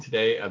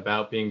today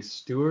about being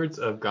stewards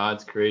of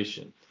God's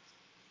creation.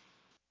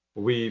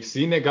 We've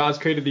seen that God's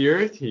created the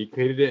earth. He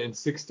created it in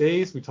 6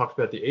 days. We talked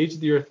about the age of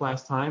the earth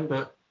last time,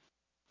 but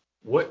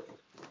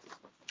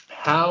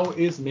how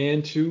is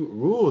man to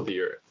rule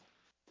the earth?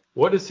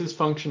 What is his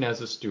function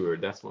as a steward?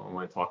 That's what I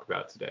want to talk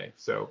about today.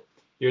 So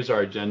here's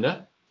our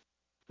agenda.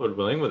 Lord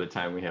willing, with the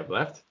time we have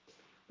left,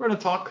 we're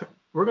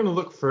going to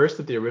look first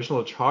at the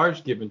original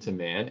charge given to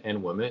man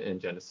and woman in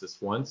Genesis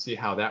 1, see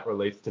how that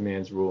relates to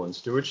man's rule and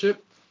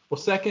stewardship. We'll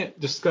second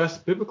discuss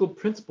biblical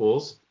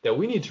principles that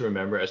we need to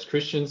remember as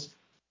Christians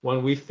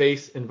when we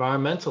face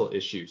environmental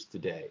issues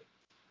today.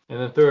 And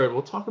then third,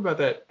 we'll talk about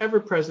that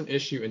ever-present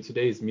issue in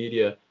today's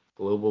media,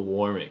 global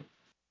warming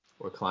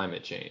or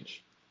climate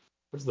change.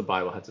 What does the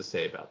Bible have to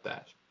say about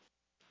that?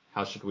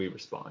 How should we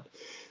respond?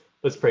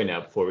 Let's pray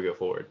now before we go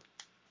forward.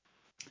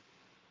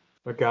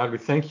 Lord God, we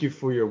thank you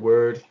for your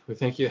word. We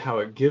thank you how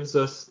it gives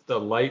us the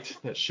light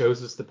that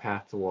shows us the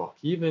path to walk,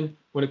 even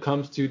when it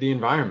comes to the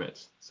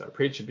environment. So I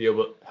pray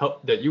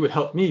that you would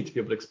help me to be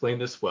able to explain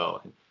this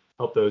well and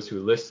help those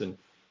who listen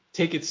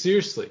take it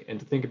seriously and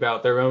to think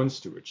about their own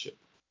stewardship.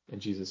 In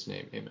Jesus'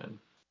 name, amen.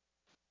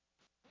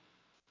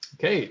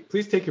 Okay,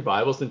 please take your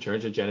Bibles and turn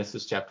to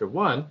Genesis chapter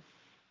 1,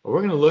 where we're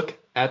going to look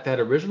at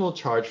that original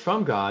charge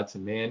from God to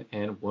man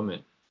and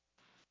woman.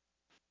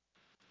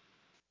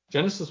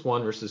 Genesis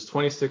 1, verses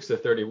 26 to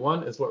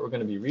 31 is what we're going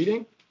to be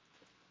reading.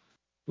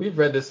 We've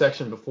read this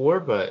section before,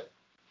 but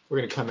we're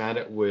going to come at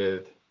it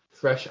with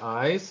fresh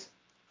eyes,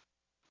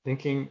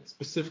 thinking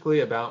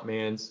specifically about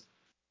man's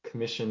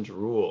commissioned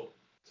rule.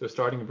 So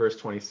starting in verse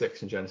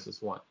 26 in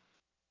Genesis 1.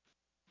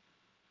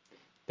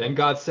 Then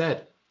God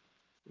said,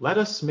 "Let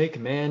us make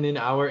man in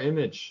our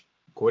image,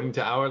 according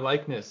to our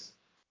likeness,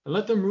 and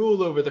let them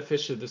rule over the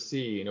fish of the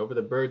sea, and over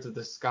the birds of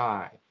the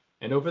sky,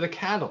 and over the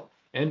cattle,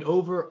 and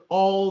over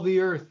all the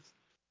earth,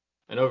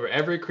 and over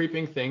every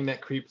creeping thing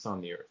that creeps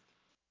on the earth."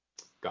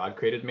 God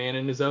created man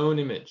in his own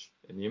image.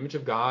 In the image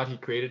of God he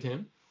created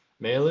him.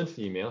 Male and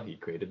female he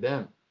created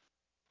them.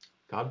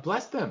 God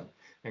blessed them.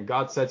 And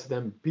God said to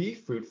them, "Be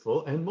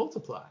fruitful and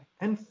multiply,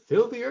 and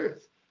fill the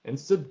earth, and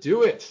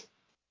subdue it,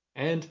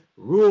 and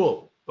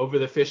rule over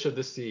the fish of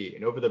the sea,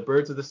 and over the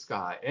birds of the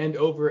sky, and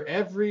over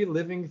every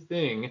living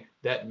thing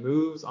that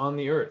moves on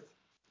the earth."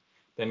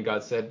 Then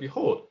God said,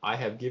 "Behold, I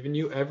have given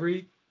you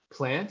every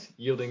plant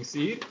yielding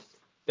seed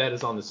that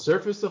is on the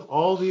surface of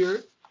all the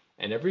earth,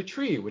 and every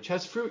tree which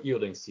has fruit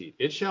yielding seed.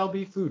 It shall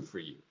be food for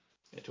you.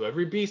 And to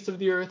every beast of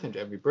the earth, and to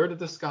every bird of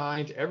the sky,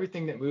 and to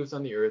everything that moves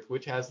on the earth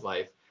which has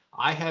life,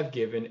 I have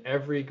given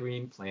every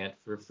green plant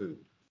for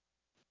food."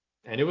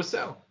 And it was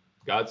so.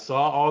 God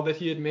saw all that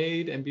he had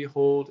made, and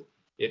behold,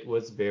 it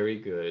was very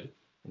good.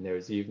 And there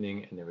was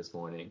evening, and there was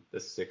morning, the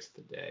sixth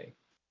day.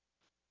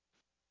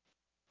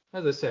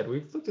 As I said,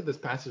 we've looked at this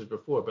passage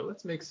before, but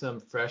let's make some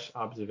fresh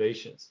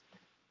observations.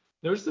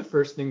 Notice the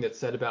first thing that's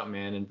said about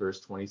man in verse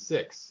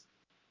 26.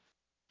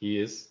 He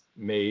is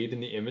made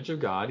in the image of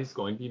God. He's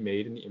going to be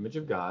made in the image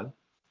of God.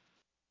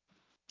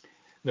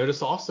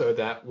 Notice also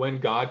that when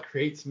God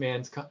creates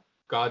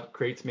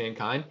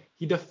mankind,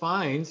 he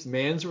defines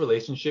man's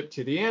relationship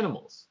to the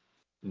animals.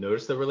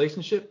 Notice the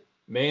relationship.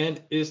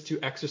 Man is to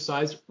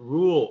exercise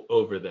rule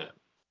over them.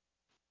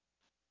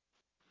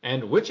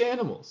 And which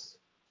animals?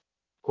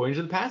 According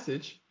to the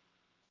passage,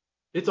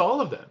 it's all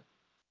of them.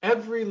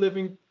 Every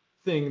living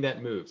thing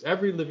that moves,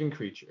 every living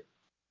creature.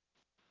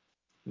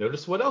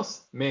 Notice what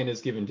else man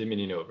is given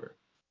dominion over.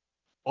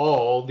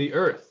 All the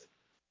earth.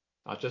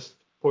 Not just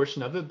a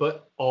portion of it,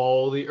 but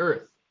all the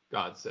earth,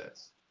 God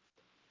says.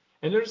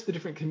 And notice the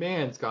different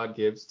commands God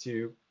gives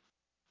to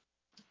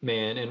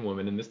man and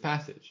woman in this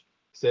passage.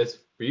 He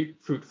says, "Be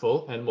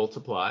fruitful and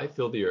multiply,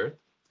 fill the earth."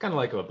 It's kind of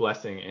like a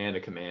blessing and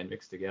a command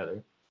mixed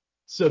together.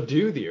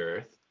 "Subdue the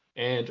earth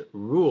and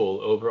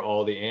rule over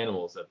all the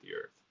animals of the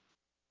earth."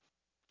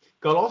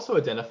 God also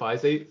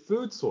identifies a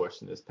food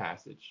source in this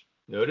passage.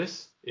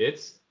 Notice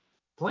it's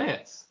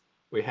plants.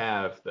 We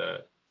have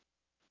the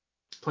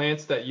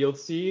plants that yield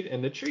seed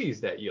and the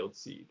trees that yield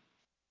seed.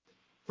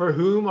 For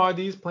whom are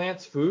these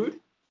plants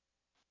food?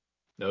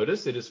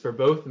 Notice it is for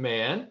both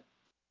man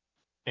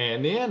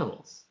and the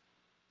animals.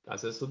 God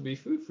says this will be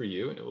food for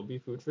you and it will be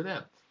food for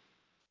them.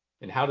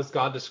 And how does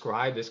God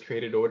describe this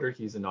created order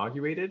he's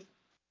inaugurated?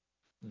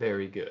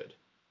 Very good.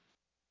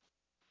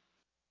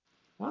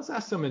 Let's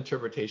ask some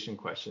interpretation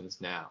questions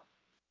now.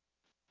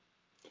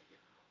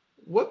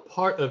 What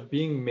part of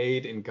being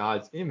made in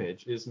God's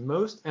image is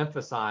most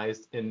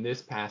emphasized in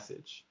this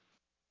passage?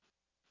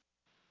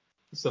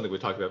 This is something we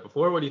talked about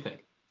before. What do you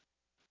think?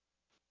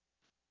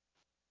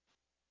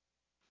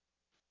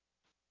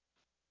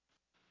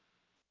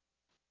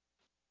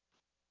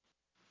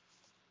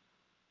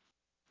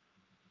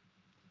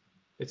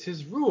 It's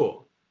his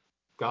rule.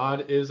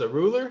 God is a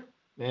ruler,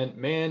 and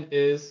man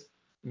is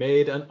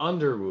made an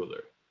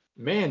under-ruler.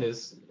 Man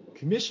is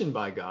commissioned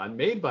by God,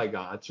 made by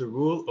God to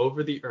rule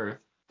over the earth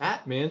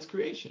at man's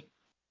creation.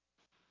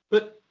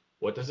 But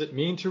what does it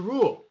mean to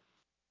rule?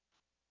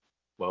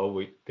 Well,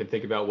 we can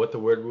think about what the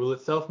word rule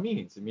itself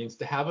means. It means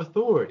to have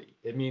authority.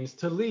 It means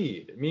to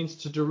lead. It means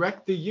to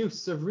direct the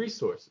use of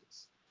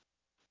resources.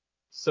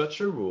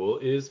 Such a rule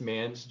is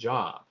man's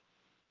job.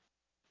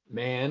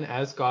 Man,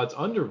 as God's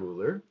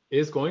under-ruler,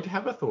 is going to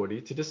have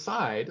authority to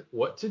decide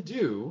what to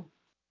do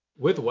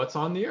with what's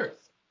on the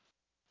earth.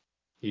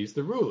 He's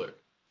the ruler.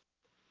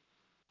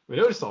 We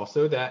notice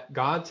also that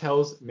God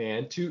tells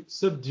man to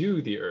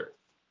subdue the earth.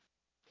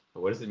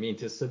 What does it mean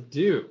to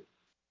subdue?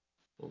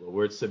 Well, the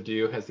word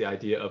subdue has the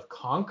idea of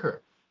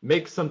conquer,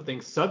 make something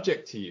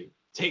subject to you,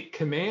 take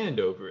command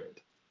over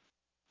it.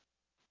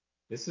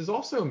 This is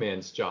also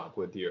man's job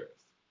with the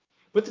earth.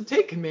 But to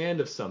take command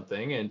of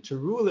something and to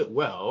rule it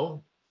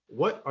well,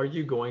 what are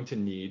you going to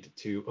need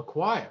to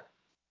acquire?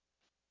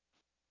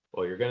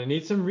 Well, you're going to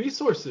need some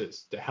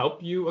resources to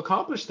help you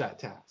accomplish that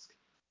task,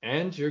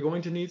 and you're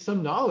going to need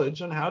some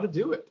knowledge on how to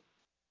do it.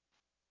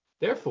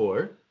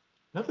 Therefore,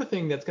 another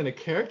thing that's going to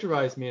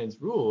characterize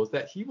man's rule is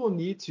that he will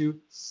need to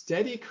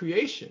steady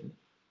creation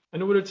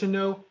in order to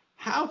know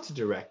how to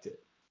direct it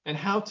and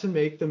how to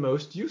make the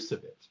most use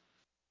of it.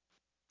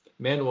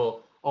 Man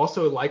will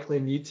also likely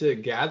need to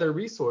gather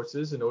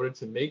resources in order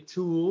to make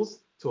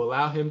tools to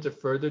allow him to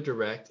further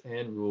direct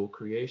and rule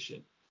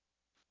creation.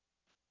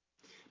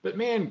 But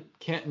man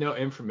can't know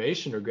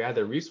information or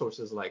gather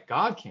resources like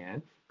God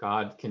can.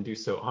 God can do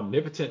so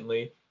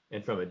omnipotently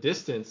and from a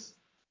distance.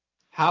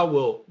 How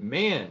will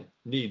man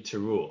need to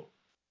rule?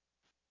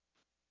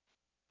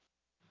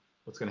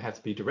 Well, it's going to have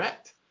to be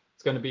direct.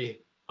 It's going to be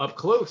up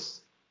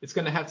close. It's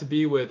going to have to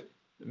be with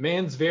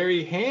man's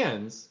very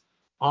hands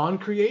on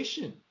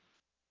creation.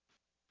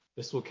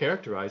 This will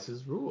characterize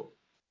his rule.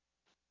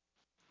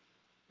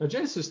 Now,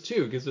 Genesis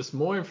 2 gives us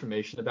more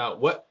information about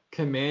what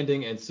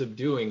commanding and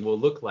subduing will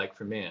look like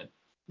for man.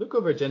 Look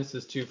over at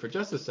Genesis 2 for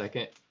just a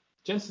second.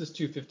 Genesis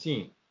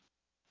 2:15.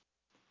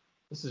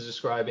 This is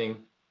describing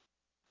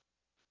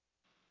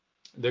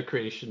the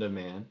creation of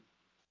man.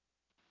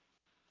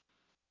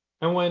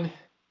 And when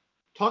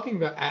talking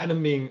about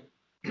Adam being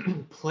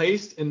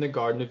placed in the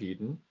Garden of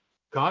Eden,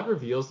 God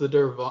reveals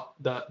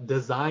the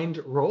designed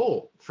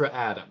role for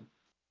Adam.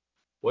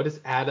 What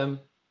is Adam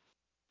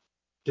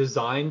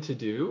designed to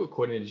do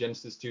according to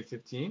Genesis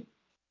 2:15?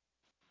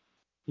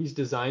 He's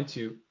designed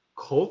to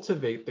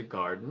cultivate the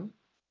garden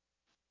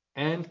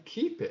and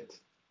keep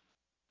it.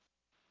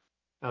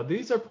 Now,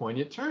 these are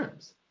poignant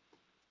terms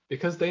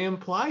because they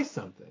imply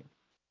something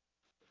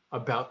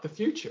about the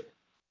future.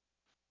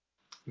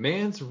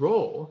 Man's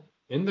role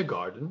in the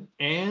garden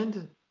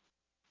and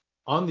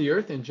on the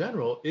earth in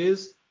general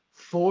is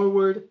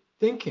forward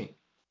thinking.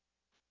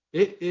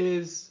 It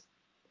is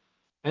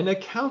an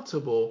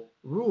accountable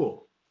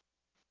rule.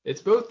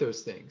 It's both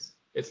those things.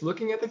 It's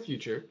looking at the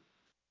future,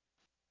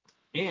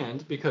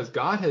 and because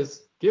God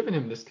has given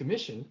him this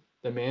commission,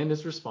 the man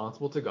is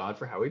responsible to God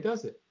for how he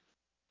does it.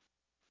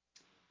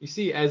 You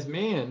see, as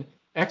man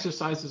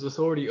exercises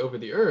authority over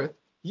the earth,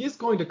 he is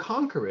going to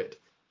conquer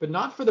it, but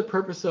not for the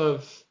purpose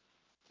of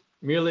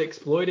merely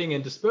exploiting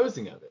and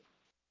disposing of it.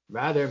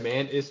 Rather,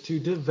 man is to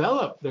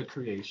develop the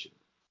creation,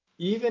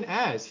 even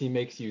as he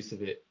makes use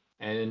of it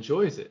and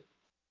enjoys it.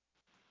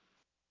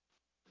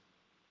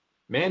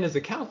 Man is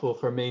accountable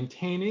for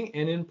maintaining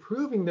and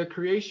improving the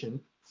creation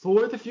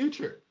for the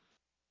future,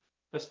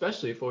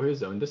 especially for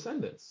his own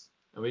descendants.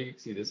 And we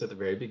see this at the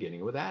very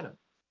beginning with Adam.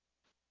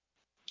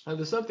 Now,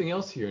 there's something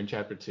else here in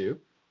chapter 2.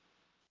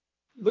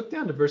 Look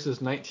down to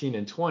verses 19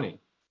 and 20.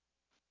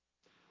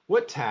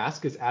 What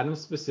task is Adam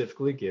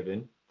specifically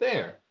given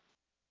there?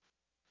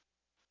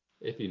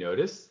 If you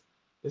notice,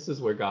 this is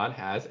where God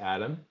has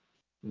Adam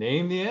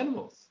name the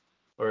animals,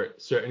 or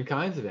certain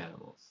kinds of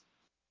animals.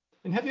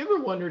 And have you ever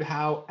wondered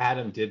how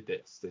Adam did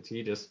this? Did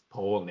he just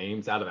pull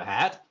names out of a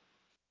hat?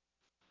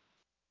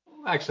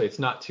 Well, actually, it's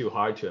not too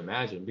hard to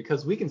imagine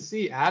because we can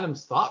see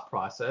Adam's thought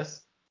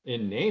process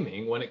in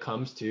naming when it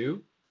comes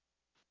to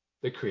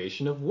the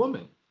creation of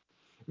woman.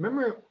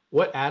 Remember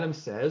what Adam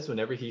says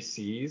whenever he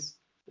sees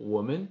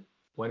woman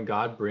when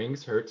God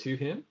brings her to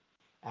him?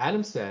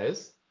 Adam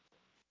says,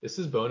 "This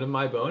is bone of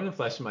my bone and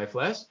flesh of my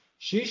flesh.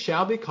 She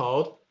shall be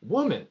called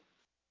woman,"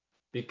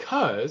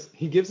 because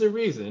he gives a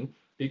reason,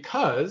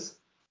 because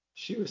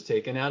she was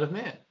taken out of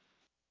man.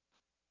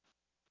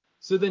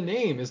 So the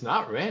name is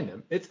not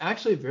random. It's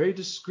actually very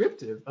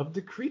descriptive of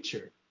the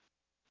creature.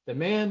 The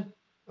man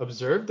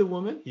observed the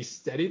woman, he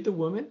studied the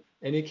woman,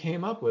 and he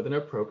came up with an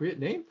appropriate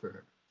name for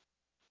her.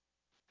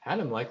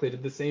 Adam likely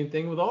did the same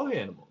thing with all the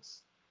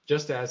animals,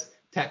 just as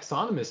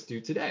taxonomists do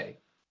today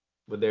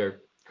with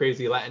their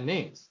crazy Latin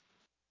names.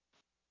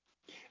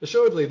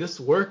 Assuredly, this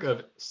work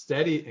of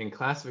study and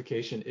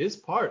classification is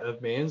part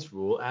of man's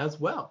rule as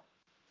well.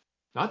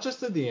 Not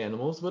just of the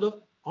animals, but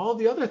of all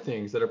the other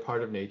things that are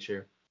part of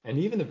nature, and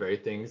even the very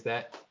things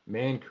that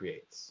man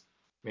creates.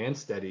 Man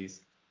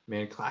studies,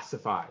 man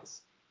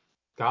classifies.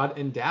 God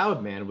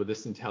endowed man with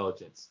this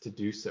intelligence to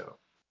do so.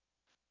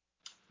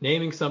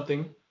 Naming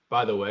something,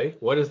 by the way,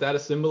 what is that a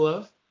symbol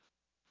of?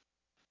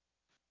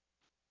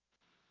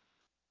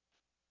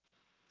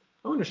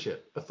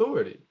 Ownership,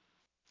 authority.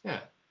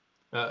 Yeah,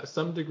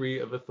 some degree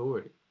of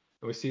authority.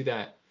 And we see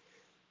that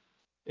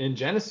in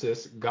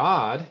Genesis,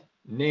 God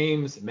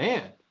names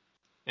man,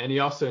 and he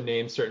also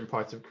names certain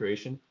parts of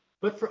creation.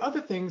 But for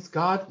other things,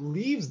 God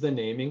leaves the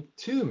naming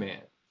to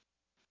man.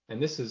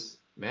 And this is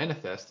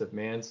manifest of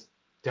man's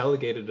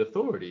delegated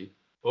authority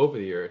over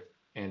the earth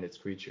and its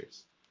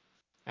creatures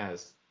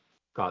as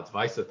God's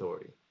vice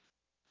authority.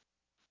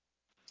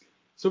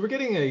 So we're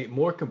getting a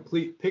more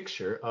complete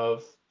picture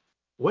of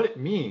what it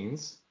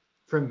means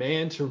for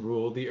man to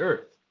rule the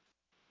earth.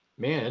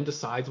 Man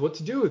decides what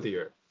to do with the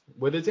earth,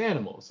 with its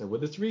animals and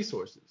with its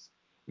resources.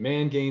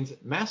 Man gains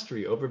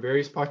mastery over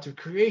various parts of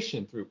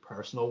creation through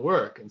personal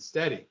work and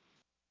study.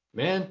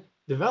 Man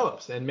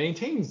develops and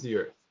maintains the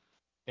earth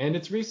and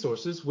its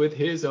resources with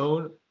his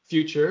own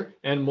future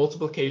and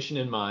multiplication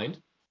in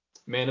mind.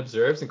 Man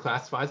observes and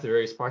classifies the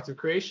various parts of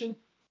creation,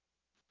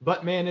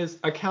 but man is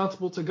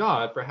accountable to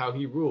God for how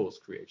he rules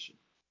creation.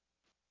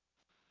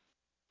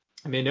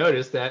 You may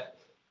notice that,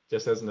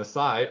 just as an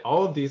aside,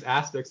 all of these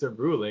aspects of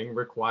ruling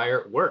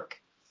require work.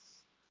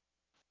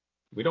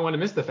 We don't want to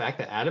miss the fact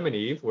that Adam and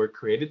Eve were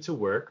created to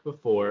work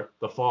before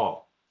the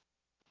fall.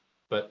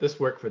 But this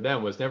work for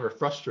them was never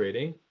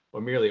frustrating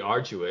or merely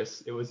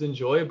arduous. It was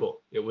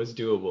enjoyable. It was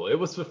doable. It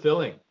was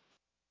fulfilling.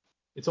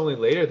 It's only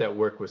later that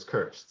work was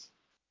cursed.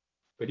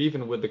 But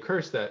even with the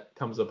curse that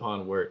comes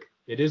upon work,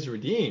 it is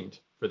redeemed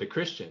for the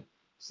Christian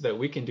so that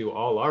we can do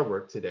all our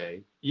work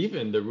today,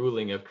 even the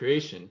ruling of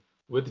creation,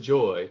 with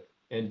joy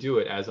and do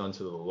it as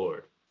unto the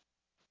Lord.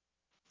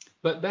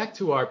 But back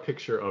to our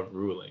picture of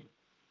ruling.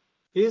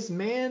 Is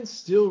man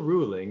still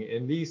ruling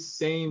in these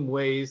same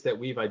ways that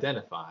we've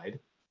identified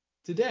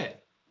today?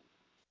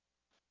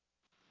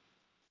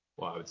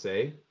 Well, I would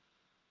say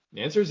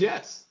the answer is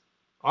yes.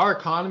 Our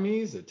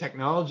economies, the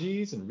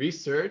technologies and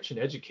research and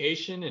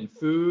education and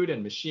food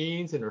and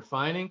machines and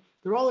refining,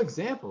 they're all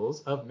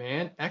examples of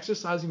man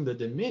exercising the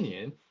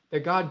dominion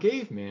that God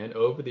gave man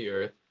over the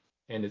earth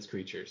and its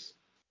creatures.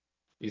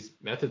 These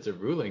methods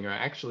of ruling are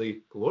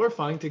actually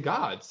glorifying to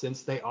God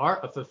since they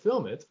are a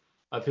fulfillment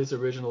of his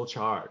original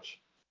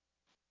charge.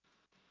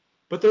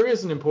 But there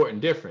is an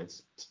important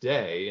difference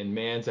today in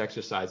man's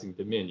exercising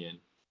dominion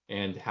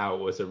and how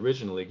it was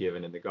originally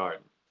given in the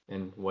garden.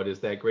 And what is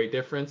that great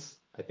difference?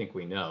 I think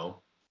we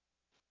know.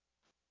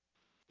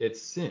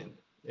 It's sin.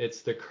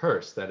 It's the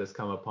curse that has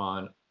come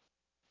upon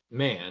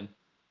man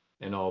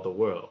and all the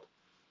world.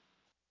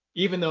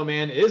 Even though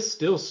man is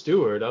still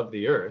steward of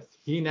the earth,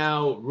 he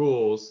now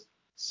rules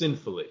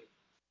sinfully,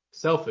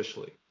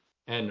 selfishly,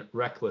 and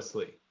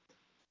recklessly.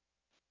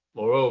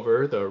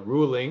 Moreover, the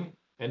ruling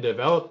and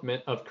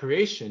development of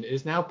creation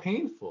is now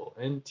painful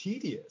and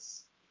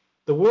tedious.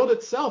 The world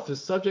itself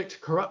is subject to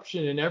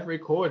corruption in every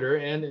quarter,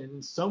 and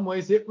in some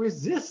ways it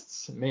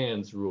resists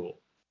man's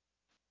rule.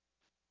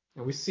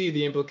 And we see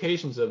the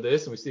implications of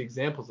this, and we see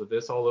examples of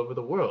this all over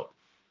the world.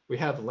 We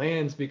have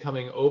lands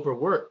becoming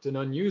overworked and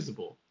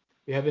unusable.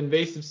 We have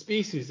invasive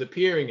species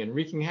appearing and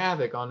wreaking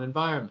havoc on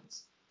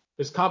environments.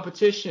 There's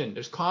competition,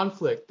 there's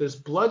conflict, there's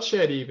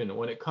bloodshed even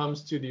when it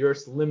comes to the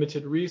earth's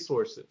limited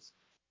resources.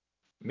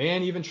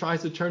 Man even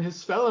tries to turn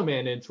his fellow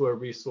man into a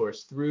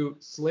resource through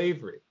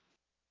slavery.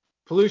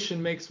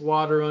 Pollution makes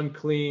water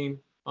unclean,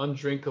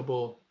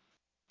 undrinkable.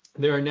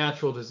 There are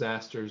natural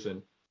disasters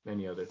and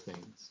many other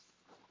things.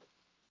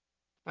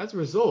 As a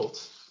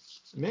result,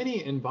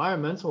 many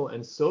environmental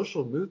and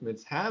social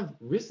movements have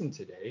risen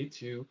today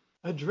to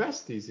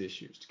address these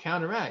issues, to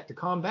counteract, to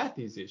combat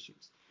these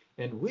issues.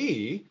 And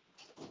we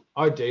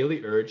are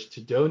daily urged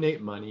to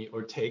donate money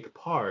or take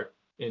part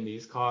in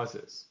these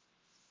causes.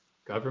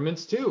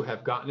 Governments, too,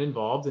 have gotten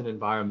involved in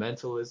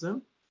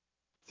environmentalism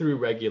through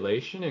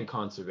regulation and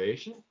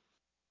conservation.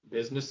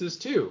 Businesses,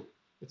 too.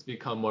 It's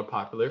become more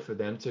popular for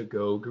them to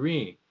go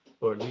green,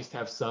 or at least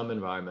have some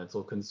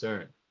environmental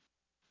concern.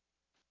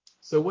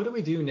 So what do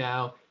we do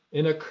now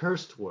in a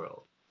cursed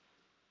world?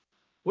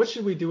 What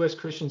should we do as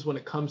Christians when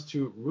it comes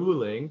to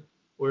ruling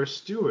or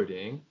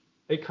stewarding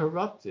a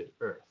corrupted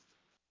earth?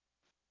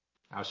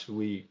 How should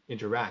we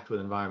interact with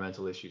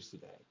environmental issues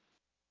today?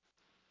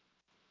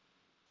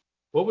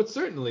 Well, what's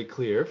certainly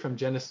clear from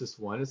Genesis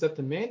 1 is that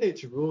the mandate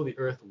to rule the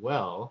earth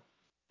well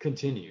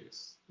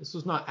continues. This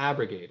was not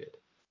abrogated.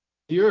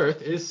 The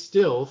earth is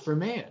still for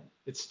man.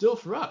 It's still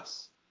for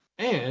us.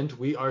 And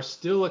we are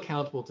still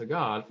accountable to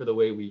God for the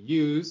way we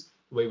use,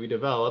 the way we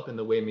develop, and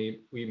the way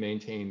we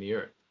maintain the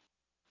earth.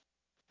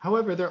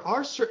 However, there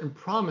are certain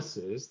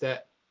promises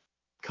that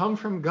come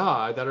from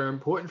God that are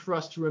important for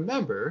us to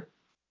remember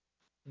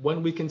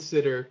when we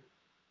consider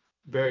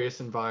various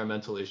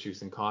environmental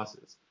issues and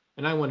causes.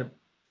 And I want to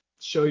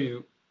show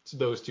you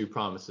those two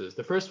promises.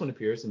 The first one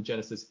appears in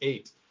Genesis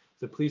 8.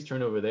 So please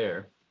turn over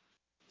there.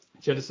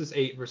 Genesis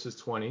 8, verses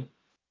 20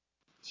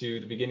 to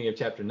the beginning of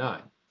chapter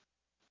 9.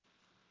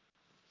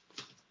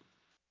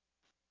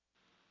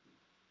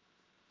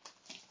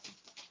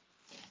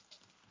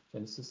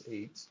 Genesis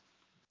 8.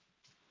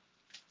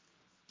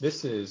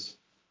 This is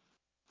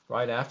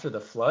right after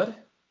the flood.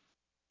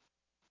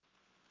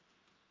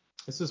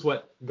 This is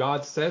what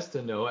God says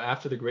to Noah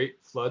after the great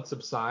flood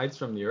subsides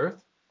from the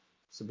earth.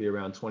 This will be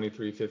around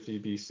 2350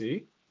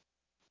 BC.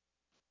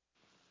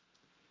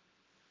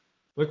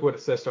 Look what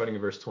it says starting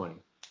in verse 20.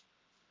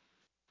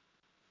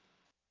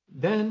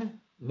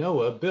 Then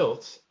Noah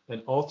built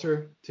an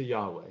altar to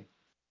Yahweh,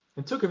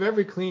 and took of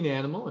every clean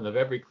animal and of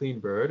every clean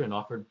bird, and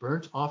offered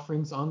burnt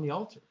offerings on the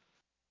altar.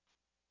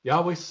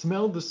 Yahweh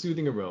smelled the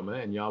soothing aroma,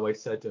 and Yahweh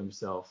said to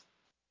himself,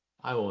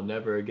 I will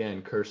never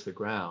again curse the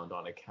ground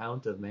on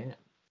account of man.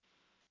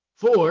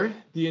 For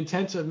the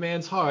intent of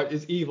man's heart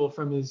is evil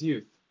from his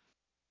youth.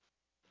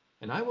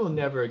 And I will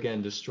never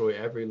again destroy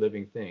every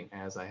living thing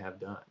as I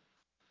have done.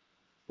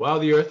 While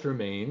the earth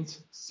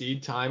remains,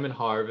 seed time and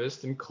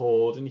harvest, and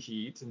cold and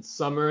heat, and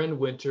summer and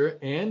winter,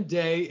 and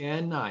day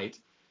and night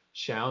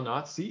shall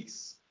not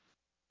cease.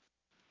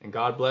 And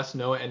God blessed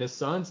Noah and his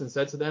sons and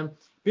said to them,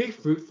 Be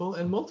fruitful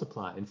and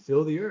multiply and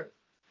fill the earth.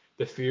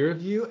 The fear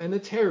of you and the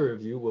terror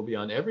of you will be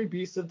on every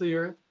beast of the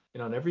earth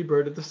and on every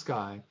bird of the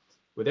sky,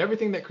 with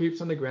everything that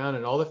creeps on the ground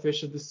and all the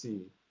fish of the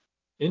sea.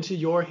 Into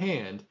your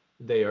hand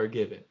they are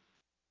given.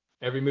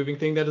 Every moving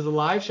thing that is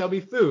alive shall be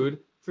food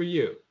for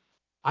you.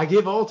 I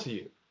give all to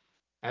you,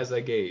 as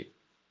I gave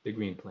the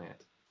green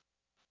plant.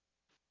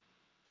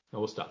 Now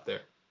we'll stop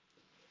there.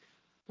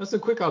 Now some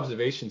quick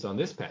observations on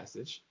this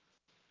passage.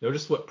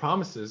 Notice what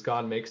promises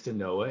God makes to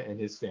Noah and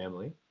his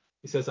family.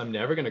 He says, I'm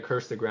never going to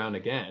curse the ground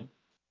again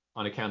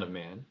on account of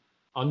man.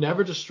 I'll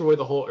never destroy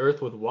the whole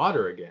earth with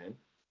water again,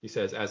 he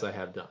says, as I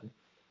have done.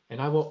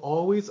 And I will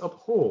always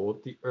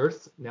uphold the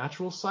earth's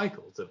natural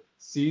cycles of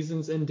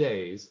seasons and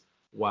days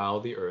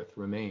while the earth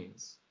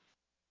remains.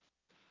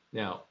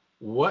 Now,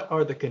 what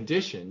are the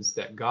conditions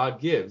that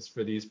God gives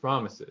for these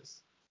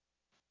promises?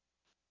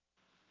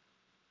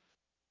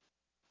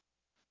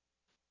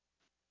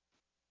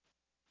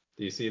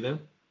 Do you see them?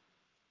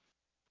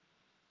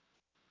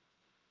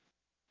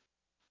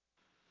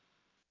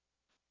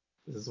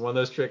 This is one of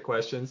those trick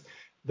questions.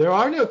 There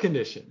are no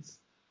conditions,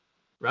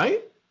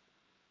 right?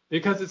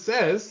 Because it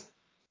says,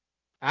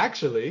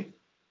 actually,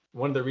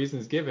 one of the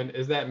reasons given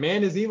is that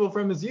man is evil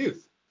from his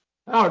youth.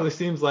 That hardly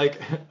seems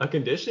like a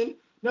condition.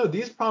 No,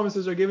 these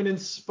promises are given in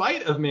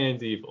spite of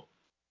man's evil,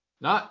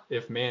 not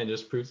if man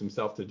just proves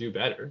himself to do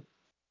better.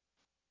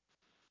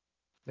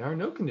 There are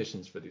no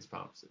conditions for these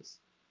promises.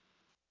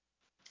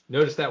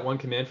 Notice that one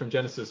command from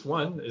Genesis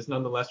 1 is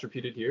nonetheless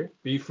repeated here.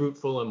 Be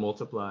fruitful and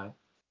multiply.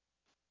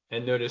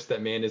 And notice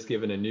that man is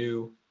given a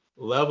new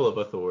level of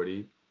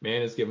authority.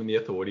 Man is given the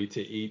authority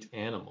to eat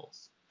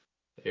animals.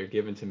 They are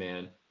given to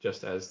man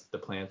just as the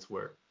plants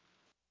were.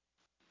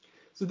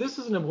 So this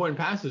is an important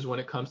passage when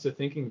it comes to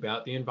thinking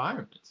about the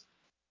environment.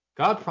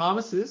 God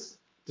promises,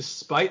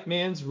 despite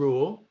man's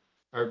rule,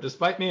 or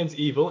despite man's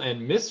evil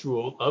and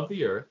misrule of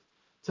the earth,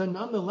 to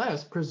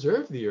nonetheless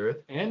preserve the earth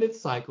and its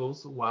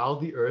cycles while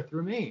the earth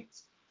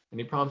remains. And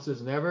he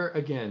promises never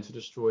again to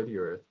destroy the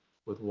earth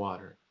with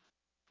water.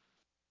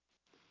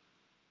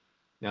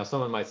 Now,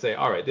 someone might say,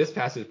 all right, this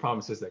passage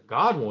promises that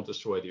God won't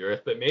destroy the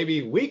earth, but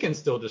maybe we can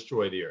still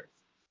destroy the earth.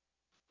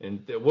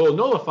 And we'll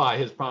nullify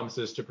his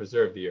promises to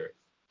preserve the earth.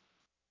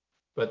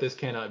 But this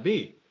cannot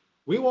be.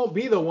 We won't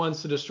be the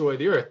ones to destroy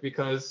the earth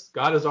because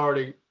God has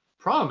already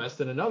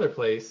promised in another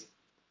place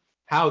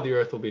how the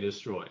earth will be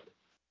destroyed.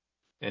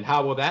 And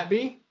how will that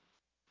be?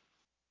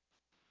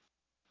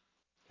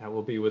 That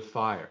will be with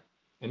fire.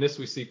 And this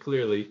we see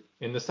clearly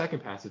in the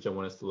second passage I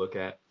want us to look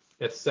at.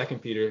 That's 2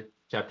 Peter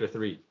chapter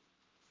 3.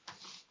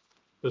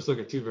 Let's look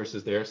at two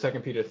verses there. 2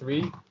 Peter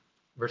 3,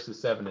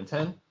 verses 7 and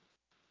 10.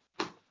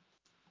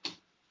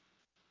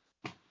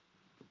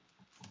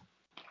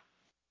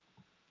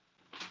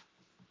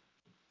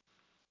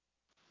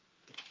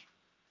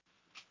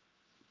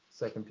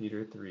 Second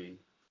Peter 3.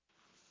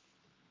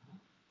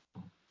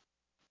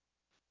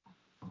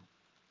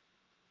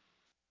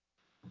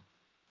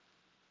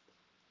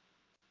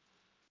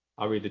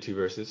 I'll read the two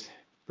verses.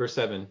 Verse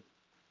 7.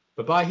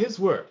 But by his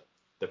word,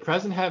 the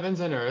present heavens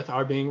and earth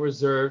are being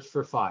reserved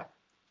for fire,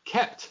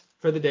 kept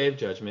for the day of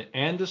judgment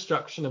and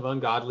destruction of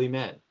ungodly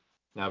men.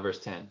 Now verse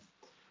 10.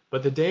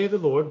 But the day of the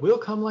Lord will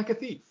come like a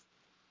thief,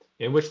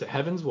 in which the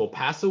heavens will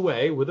pass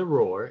away with a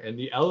roar, and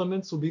the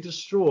elements will be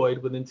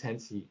destroyed with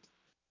intense heat,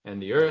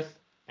 and the earth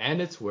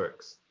and its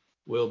works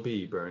will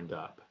be burned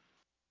up.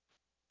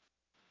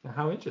 Now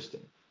how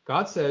interesting.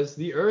 God says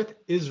the earth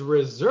is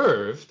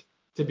reserved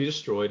to be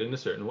destroyed in a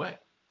certain way.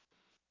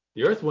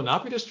 The earth will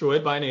not be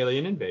destroyed by an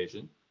alien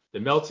invasion, the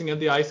melting of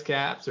the ice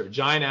caps, or a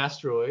giant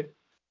asteroid.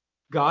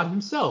 God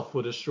himself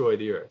will destroy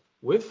the earth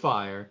with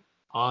fire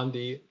on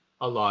the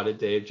allotted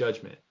day of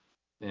judgment.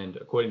 And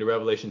according to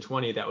Revelation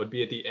 20, that would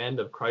be at the end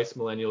of Christ's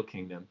millennial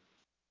kingdom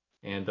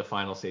and the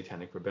final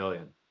satanic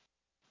rebellion.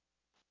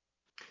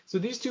 So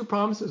these two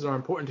promises are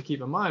important to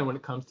keep in mind when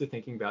it comes to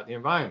thinking about the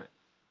environment.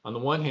 On the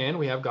one hand,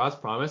 we have God's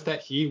promise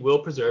that he will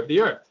preserve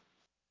the earth.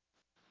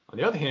 On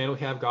the other hand, we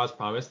have God's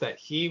promise that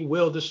he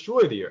will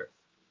destroy the earth,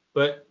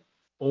 but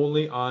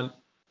only on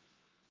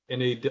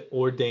an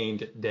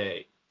ordained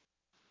day.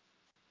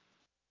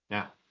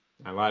 Now,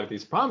 in light of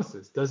these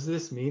promises, does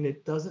this mean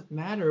it doesn't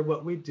matter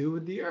what we do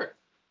with the earth?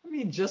 I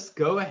mean, just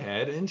go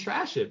ahead and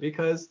trash it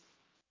because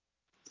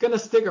it's going to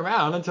stick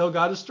around until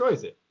God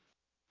destroys it.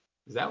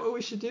 Is that what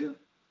we should do?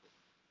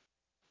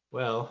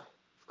 Well,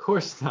 of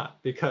course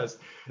not, because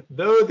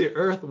though the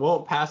earth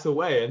won't pass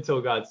away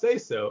until God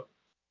says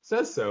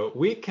so,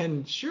 we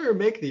can sure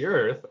make the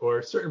earth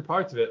or certain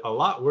parts of it a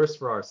lot worse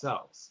for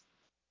ourselves.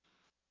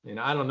 And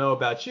I don't know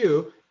about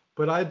you,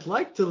 but I'd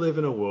like to live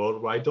in a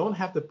world where I don't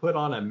have to put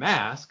on a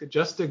mask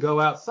just to go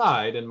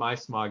outside in my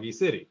smoggy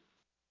city.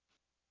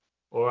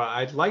 Or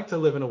I'd like to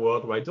live in a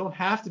world where I don't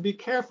have to be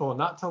careful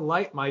not to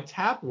light my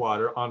tap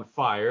water on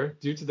fire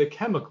due to the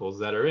chemicals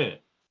that are in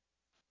it.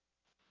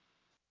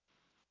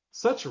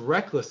 Such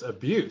reckless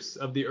abuse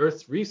of the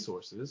earth's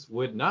resources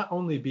would not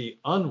only be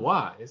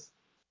unwise,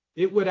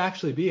 it would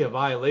actually be a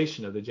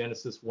violation of the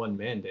Genesis 1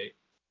 mandate.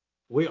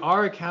 We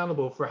are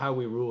accountable for how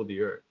we rule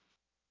the earth,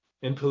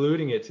 and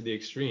polluting it to the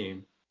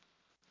extreme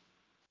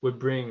would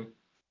bring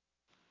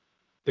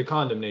the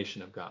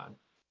condemnation of God.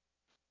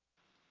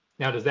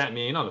 Now, does that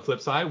mean, on the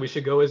flip side, we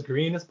should go as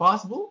green as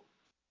possible?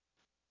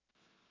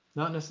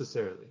 Not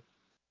necessarily.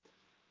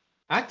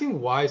 Acting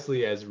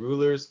wisely as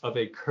rulers of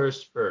a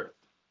cursed earth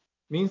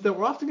means that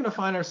we're often going to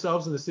find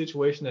ourselves in the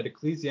situation that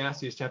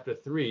Ecclesiastes chapter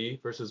 3,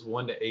 verses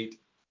 1 to 8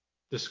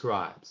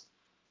 describes.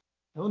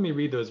 Now, let me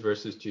read those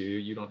verses to you.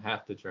 You don't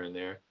have to turn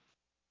there.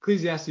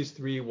 Ecclesiastes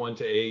 3, 1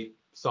 to 8,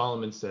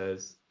 Solomon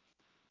says,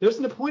 "There's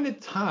an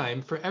appointed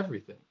time for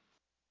everything,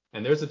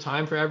 and there's a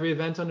time for every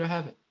event under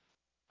heaven.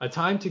 A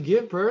time to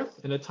give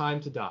birth and a time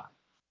to die.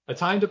 A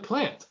time to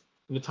plant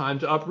and a time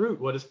to uproot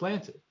what is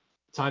planted.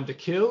 A time to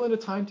kill and a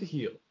time to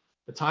heal.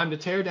 A time to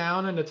tear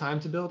down and a time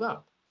to build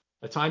up.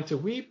 A time to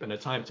weep and a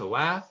time to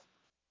laugh.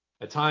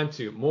 A time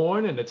to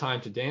mourn and a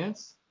time to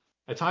dance.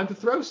 A time to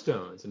throw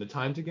stones and a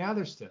time to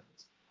gather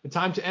stones. A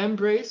time to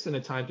embrace and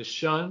a time to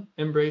shun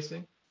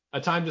embracing.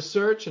 A time to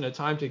search and a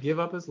time to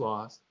give up as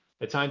lost.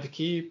 A time to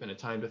keep and a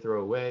time to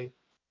throw away.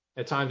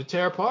 A time to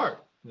tear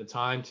apart and a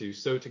time to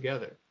sew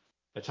together.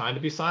 A time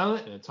to be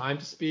silent and a time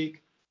to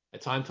speak, a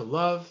time to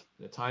love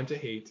and a time to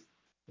hate,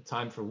 a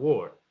time for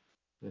war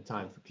and a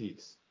time for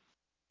peace."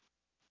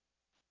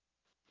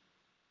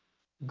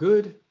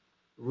 Good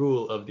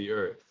rule of the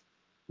earth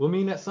will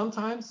mean that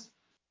sometimes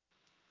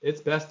it's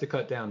best to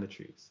cut down the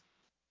trees.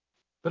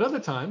 But other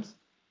times,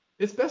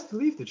 it's best to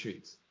leave the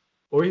trees,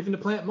 or even to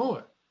plant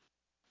more.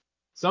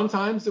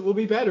 Sometimes it will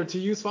be better to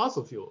use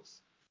fossil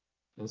fuels,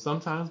 and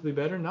sometimes it'll be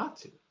better not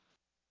to.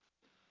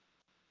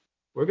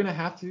 We're going to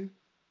have to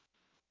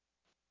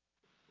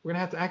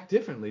act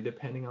differently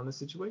depending on the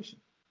situation.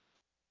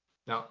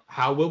 Now,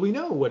 how will we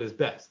know what is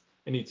best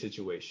in each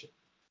situation?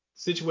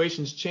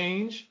 Situations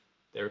change.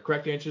 Their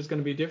correct answer is going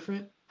to be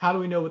different. How do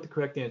we know what the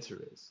correct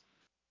answer is?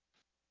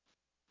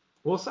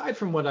 Well, aside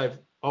from what I've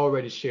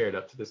already shared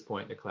up to this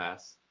point in the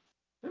class,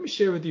 let me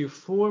share with you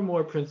 4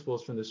 more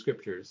principles from the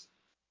scriptures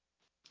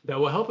that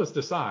will help us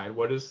decide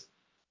what is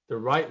the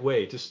right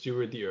way to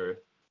steward the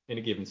earth in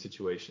a given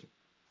situation.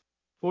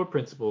 4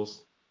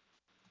 principles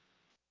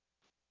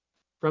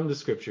from the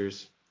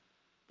scriptures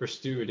for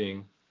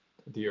stewarding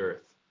the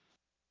earth.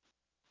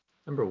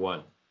 Number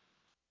 1,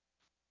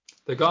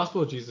 the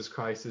gospel of Jesus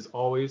Christ is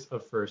always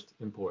of first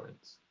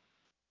importance.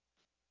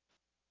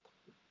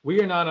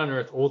 We are not on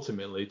earth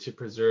ultimately to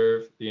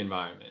preserve the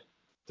environment,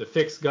 to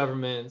fix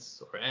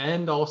governments, or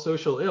end all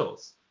social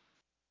ills.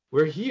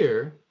 We're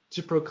here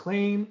to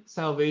proclaim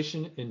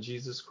salvation in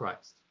Jesus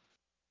Christ.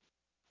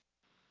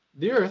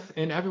 The earth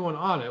and everyone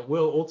on it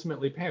will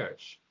ultimately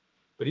perish,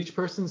 but each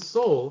person's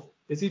soul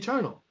is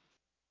eternal.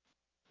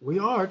 We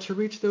are to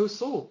reach those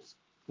souls.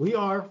 We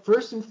are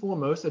first and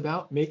foremost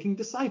about making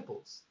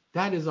disciples.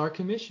 That is our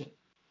commission.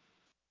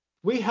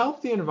 We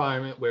help the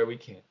environment where we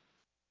can.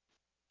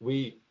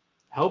 We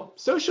help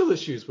social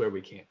issues where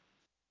we can.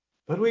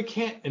 But we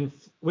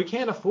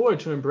can't afford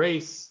to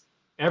embrace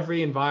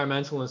every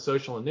environmental and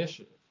social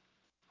initiative.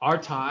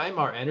 Our time,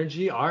 our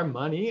energy, our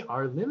money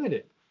are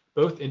limited,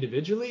 both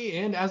individually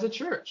and as a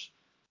church.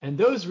 And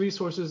those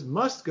resources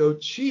must go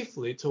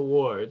chiefly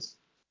towards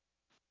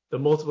the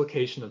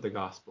multiplication of the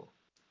gospel,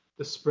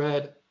 the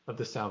spread of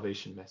the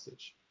salvation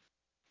message.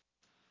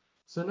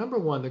 So number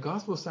 1, the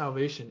gospel of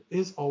salvation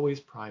is always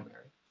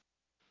primary.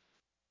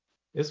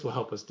 This will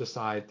help us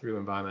decide through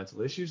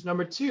environmental issues.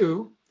 Number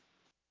 2,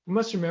 we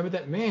must remember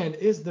that man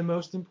is the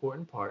most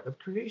important part of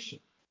creation.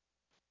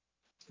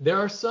 There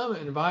are some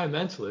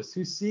environmentalists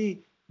who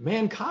see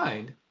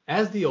mankind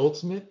as the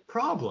ultimate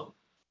problem.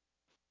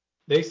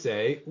 They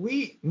say,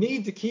 we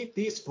need to keep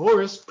these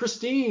forests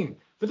pristine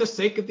for the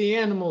sake of the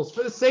animals,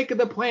 for the sake of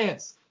the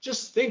plants.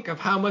 Just think of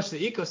how much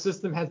the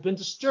ecosystem has been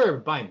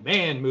disturbed by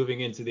man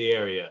moving into the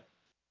area.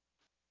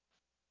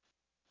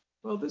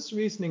 Well, this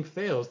reasoning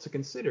fails to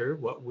consider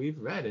what we've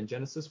read in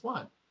Genesis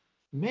 1.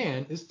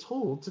 Man is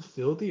told to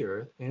fill the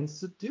earth and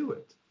subdue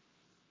it.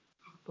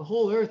 The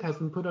whole earth has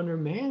been put under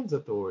man's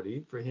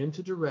authority for him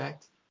to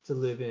direct, to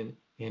live in,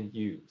 and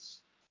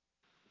use.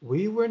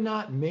 We were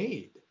not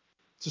made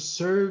to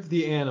serve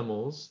the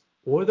animals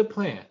or the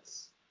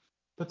plants,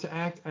 but to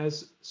act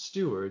as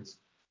stewards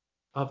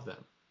of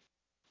them.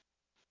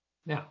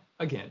 Now,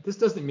 again, this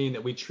doesn't mean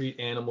that we treat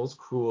animals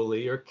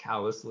cruelly or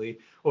callously,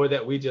 or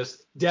that we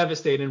just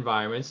devastate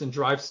environments and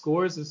drive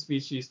scores of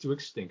species to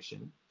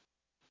extinction.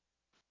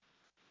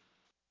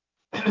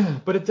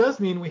 But it does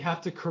mean we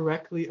have to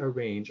correctly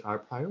arrange our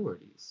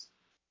priorities.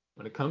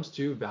 When it comes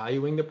to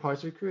valuing the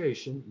parts of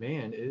creation,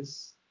 man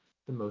is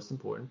the most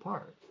important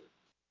part.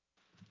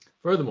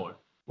 Furthermore,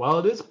 while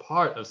it is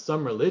part of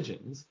some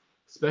religions,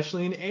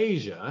 especially in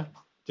Asia,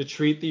 to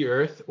treat the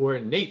earth or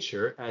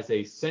nature as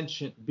a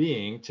sentient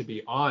being to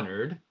be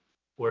honored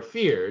or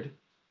feared,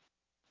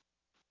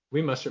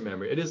 we must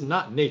remember it is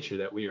not nature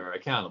that we are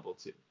accountable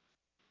to.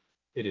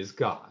 It is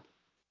God.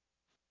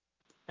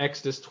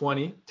 Exodus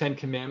 20, 10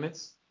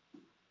 Commandments,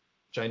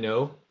 which I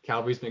know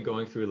Calvary's been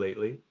going through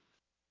lately.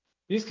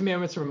 These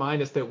commandments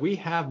remind us that we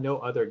have no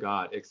other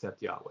God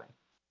except Yahweh.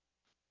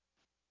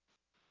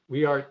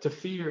 We are to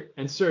fear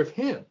and serve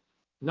him,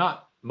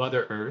 not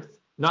Mother Earth,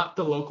 not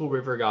the local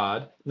river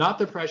god, not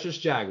the precious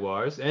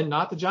jaguars, and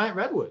not the giant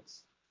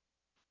redwoods.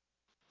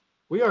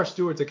 We are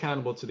stewards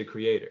accountable to the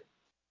Creator,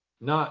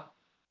 not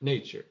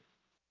nature,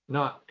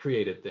 not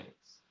created things.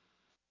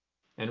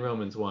 And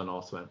Romans 1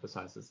 also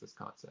emphasizes this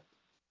concept.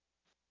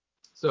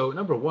 So,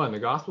 number one, the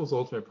gospel's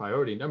ultimate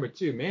priority. Number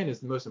two, man is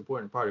the most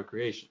important part of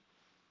creation.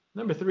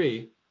 Number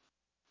three,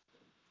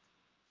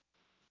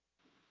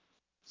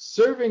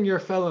 serving your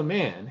fellow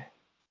man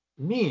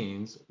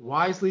means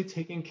wisely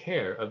taking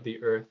care of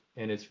the earth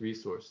and its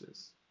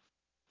resources.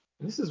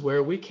 And this is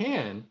where we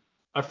can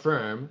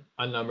affirm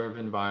a number of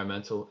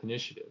environmental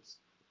initiatives.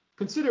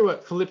 Consider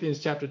what Philippians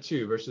chapter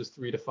 2, verses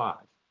 3 to 5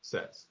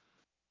 says.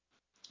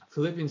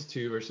 Philippians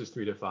 2, verses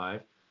 3 to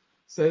 5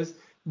 says,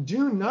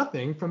 "Do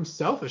nothing from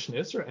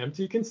selfishness or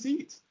empty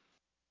conceit,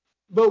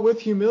 but with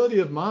humility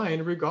of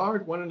mind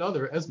regard one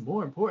another as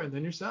more important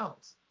than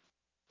yourselves.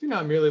 Do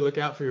not merely look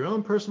out for your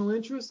own personal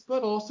interests,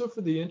 but also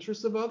for the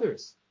interests of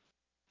others.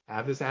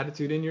 Have this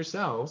attitude in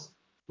yourselves,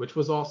 which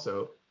was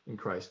also in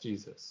Christ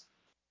Jesus."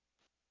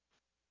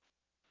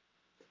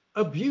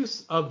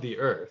 Abuse of the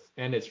earth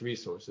and its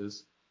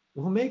resources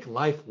will make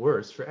life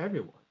worse for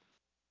everyone.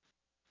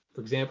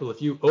 For example,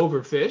 if you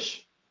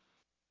overfish,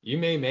 you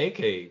may make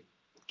a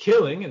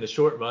killing in the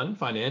short run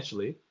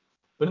financially,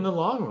 but in the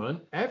long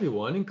run,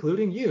 everyone,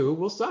 including you,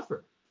 will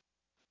suffer.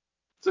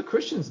 So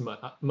Christians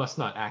must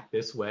not act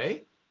this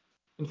way.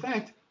 In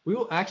fact, we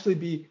will actually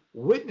be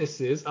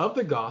witnesses of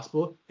the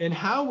gospel in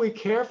how we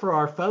care for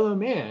our fellow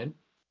man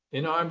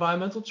in our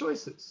environmental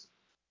choices.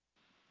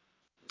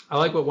 I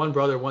like what one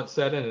brother once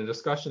said in a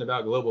discussion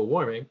about global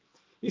warming.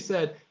 He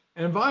said,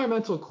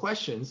 environmental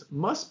questions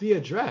must be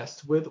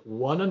addressed with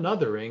one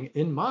anothering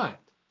in mind.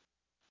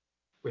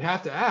 We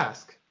have to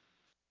ask,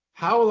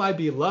 how will I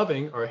be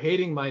loving or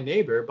hating my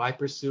neighbor by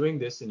pursuing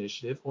this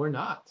initiative or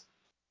not?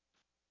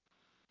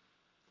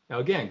 Now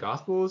again,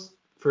 gospel is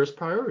first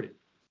priority,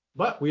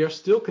 but we are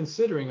still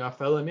considering our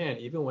fellow man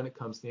even when it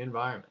comes to the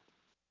environment.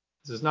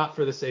 This is not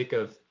for the sake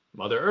of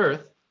Mother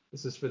Earth.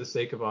 This is for the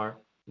sake of our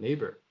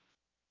neighbor.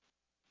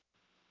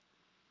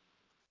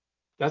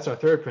 That's our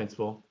third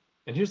principle.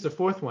 And here's the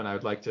fourth one I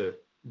would like to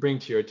bring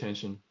to your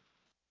attention.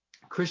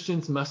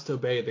 Christians must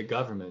obey the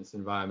government's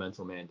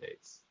environmental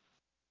mandates.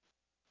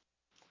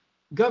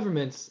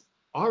 Governments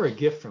are a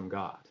gift from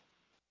God.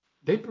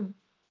 They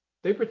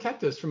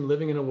protect us from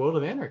living in a world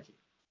of anarchy.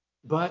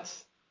 But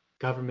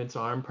governments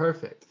are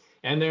imperfect,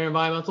 and their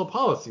environmental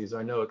policies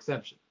are no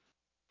exception.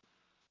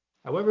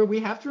 However, we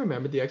have to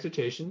remember the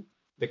exhortation,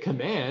 the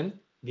command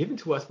given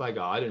to us by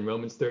God in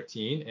Romans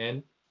 13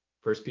 and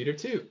 1 Peter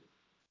 2.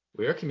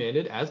 We are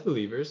commanded as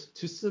believers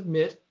to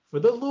submit for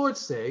the Lord's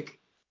sake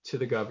to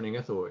the governing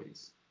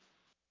authorities.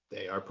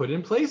 They are put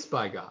in place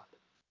by God.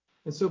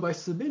 And so by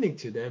submitting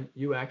to them,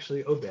 you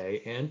actually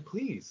obey and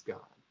please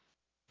God.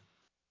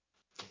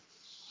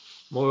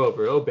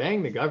 Moreover,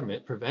 obeying the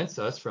government prevents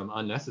us from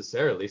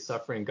unnecessarily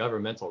suffering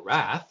governmental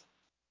wrath,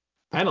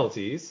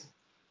 penalties,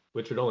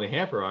 which would only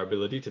hamper our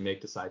ability to make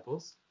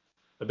disciples.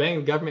 Obeying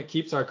the government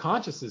keeps our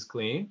consciences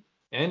clean,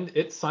 and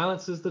it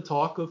silences the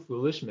talk of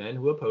foolish men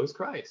who oppose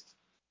Christ.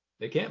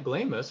 They can't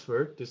blame us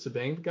for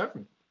disobeying the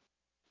government.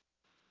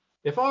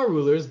 If our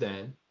rulers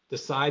then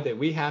decide that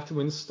we have to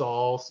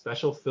install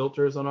special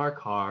filters on our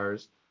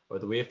cars or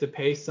that we have to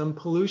pay some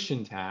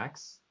pollution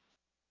tax,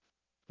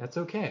 that's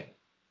okay.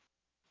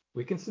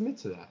 We can submit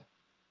to that.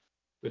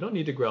 We don't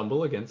need to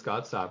grumble against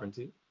God's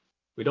sovereignty.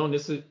 We don't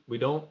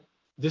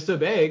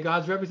disobey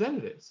God's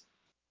representatives.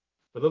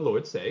 For the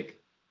Lord's sake,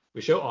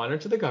 we show honor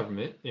to the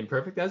government,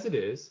 imperfect as it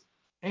is,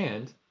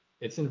 and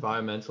its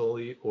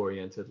environmentally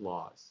oriented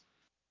laws.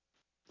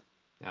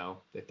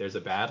 Now, if there's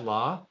a bad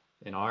law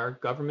in our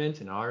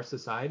government, in our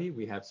society,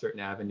 we have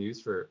certain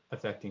avenues for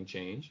affecting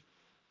change,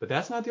 but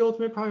that's not the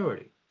ultimate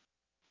priority.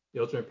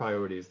 The ultimate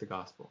priority is the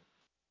gospel.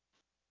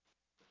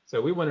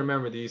 So we want to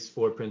remember these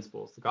four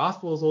principles. The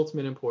gospel is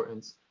ultimate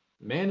importance.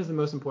 Man is the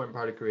most important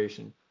part of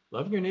creation.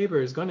 Loving your neighbor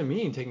is going to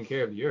mean taking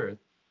care of the earth,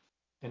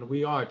 and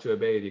we are to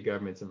obey the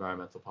government's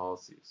environmental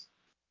policies.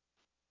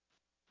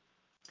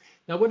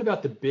 Now, what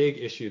about the big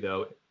issue,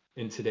 though,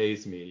 in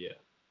today's media?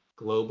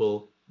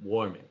 Global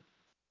warming.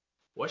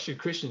 What should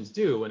Christians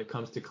do when it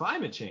comes to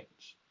climate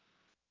change?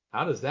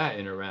 How does that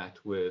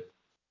interact with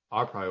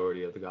our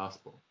priority of the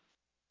gospel?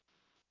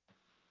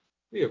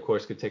 We, of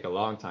course, could take a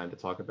long time to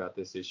talk about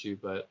this issue,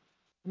 but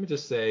let me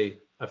just say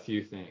a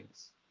few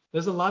things.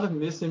 There's a lot of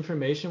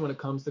misinformation when it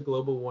comes to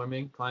global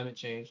warming, climate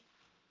change.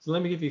 So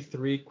let me give you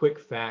 3 quick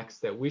facts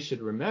that we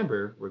should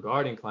remember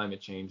regarding climate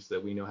change so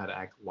that we know how to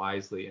act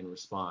wisely in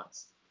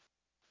response.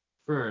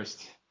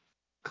 First,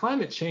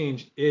 climate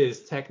change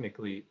is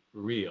technically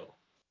real.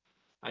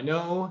 I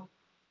know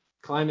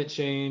climate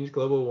change,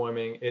 global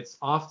warming, it's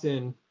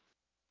often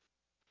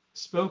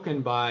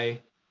spoken by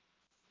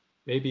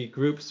maybe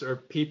groups or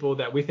people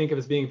that we think of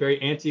as being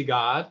very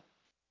anti-God.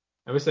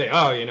 And we say,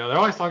 oh, they're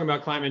always talking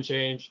about climate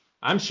change.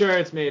 I'm sure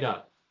it's made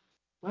up.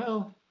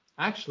 Well,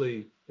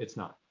 actually, it's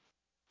not.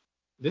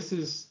 This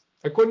is,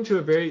 let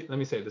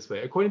me say it this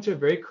way, according to a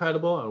very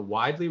credible and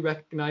widely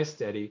recognized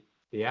study,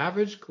 the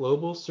average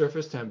global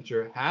surface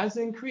temperature has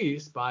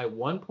increased by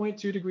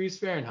 1.2 degrees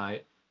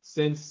Fahrenheit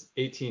since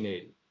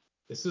 1880.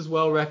 This is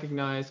well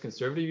recognized.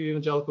 Conservative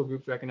evangelical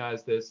groups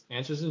recognize this.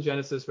 Answers in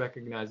Genesis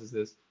recognizes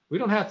this. We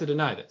don't have to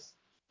deny this.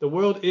 The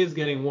world is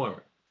getting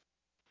warmer.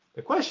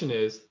 The question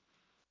is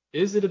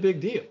it a big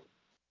deal?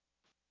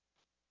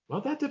 Well,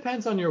 that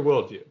depends on your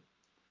worldview.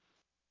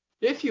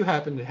 If you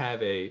happen to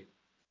have a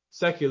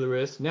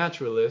secularist,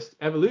 naturalist,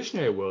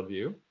 evolutionary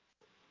worldview,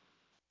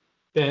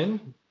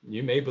 then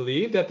you may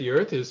believe that the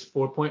Earth is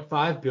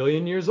 4.5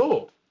 billion years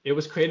old. It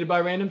was created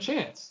by random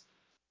chance.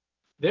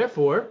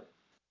 Therefore,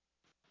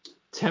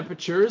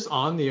 temperatures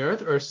on the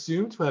Earth are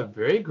assumed to have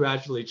very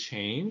gradually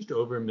changed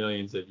over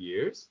millions of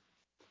years.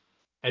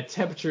 A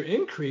temperature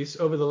increase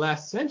over the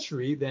last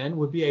century then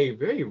would be a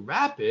very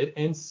rapid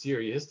and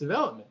serious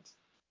development.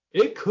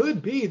 It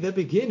could be the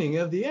beginning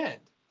of the end.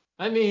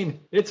 I mean,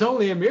 it's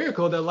only a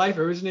miracle that life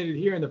originated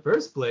here in the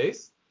first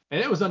place,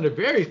 and it was under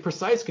very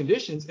precise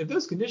conditions. If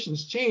those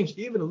conditions change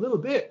even a little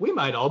bit, we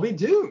might all be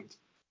doomed.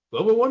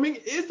 Global warming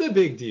is a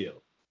big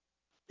deal,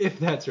 if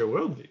that's your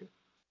worldview.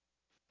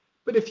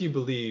 But if you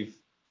believe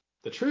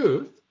the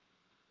truth,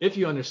 if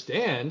you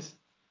understand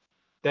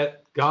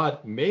that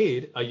God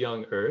made a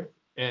young Earth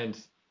and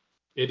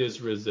it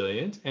is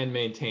resilient and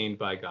maintained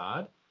by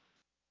God,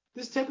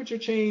 this temperature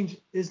change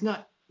is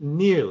not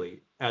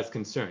nearly as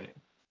concerning.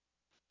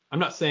 I'm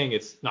not saying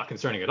it's not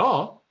concerning at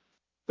all,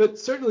 but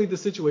certainly the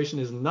situation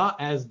is not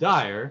as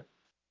dire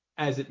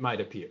as it might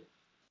appear.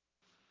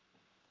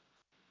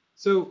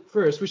 So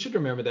first, we should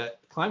remember that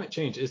climate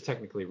change is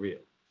technically real.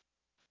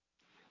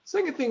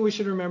 Second thing we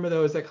should remember,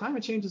 though, is that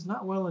climate change is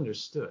not well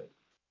understood.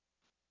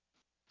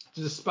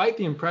 Despite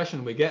the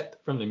impression we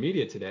get from the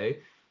media today,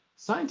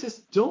 scientists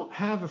don't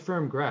have a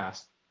firm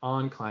grasp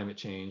on climate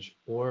change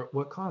or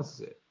what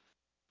causes it.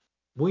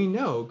 We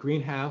know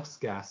greenhouse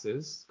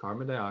gases,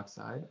 carbon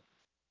dioxide,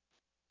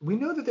 we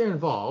know that they're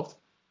involved,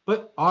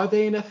 but are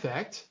they an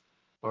effect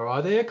or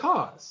are they a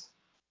cause?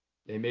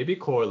 They may be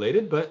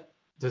correlated, but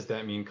does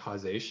that mean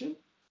causation?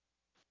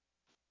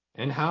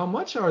 And how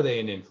much are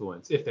they an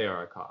influence if they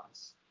are a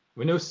cause?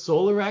 We know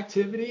solar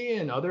activity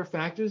and other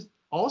factors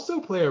also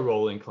play a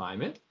role in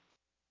climate,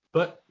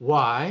 but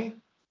why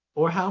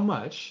or how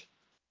much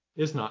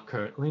is not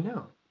currently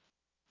known.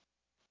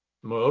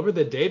 Moreover,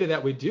 the data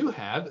that we do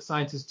have, that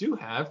scientists do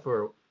have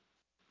for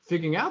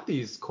figuring out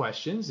these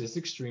questions is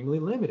extremely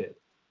limited.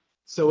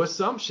 So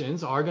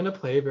assumptions are going to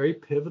play a very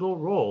pivotal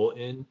role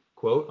in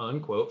quote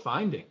unquote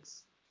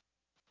findings.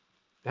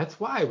 That's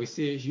why we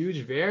see a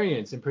huge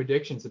variance in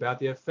predictions about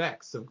the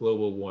effects of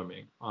global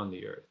warming on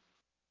the Earth.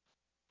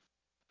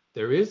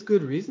 There is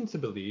good reason to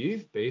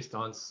believe, based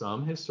on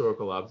some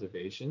historical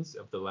observations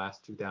of the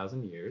last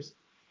 2,000 years,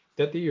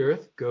 that the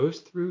Earth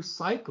goes through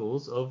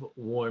cycles of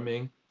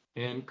warming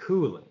and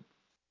cooling.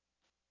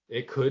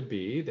 It could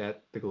be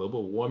that the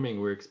global warming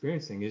we're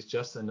experiencing is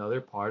just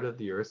another part of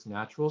the Earth's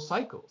natural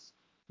cycles,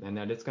 and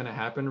that it's going to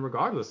happen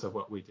regardless of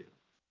what we do.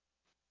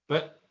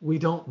 But we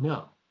don't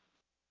know.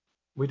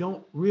 We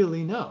don't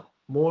really know.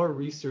 More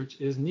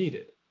research is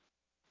needed.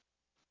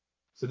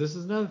 So this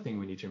is another thing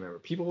we need to remember.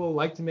 People will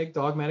like to make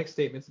dogmatic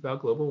statements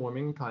about global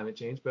warming and climate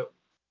change, but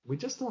we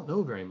just don't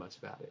know very much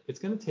about it. It's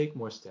going to take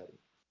more study.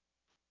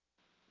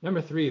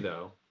 Number 3,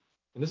 though,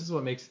 and this is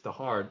what makes it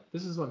hard.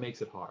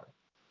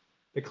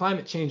 The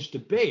climate change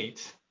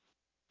debate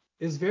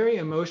is very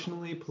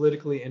emotionally,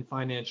 politically, and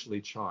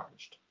financially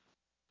charged.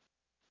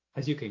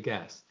 As you can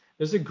guess,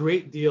 there's a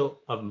great deal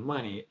of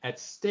money at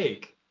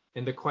stake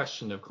in the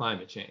question of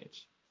climate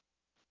change.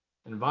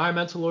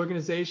 Environmental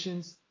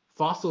organizations,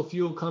 fossil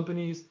fuel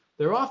companies,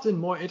 they're often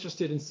more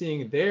interested in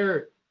seeing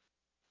their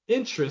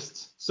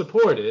interests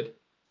supported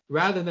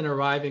rather than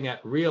arriving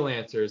at real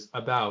answers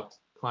about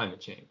climate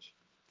change.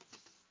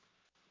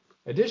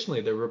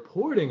 Additionally, the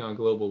reporting on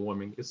global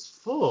warming is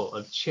full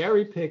of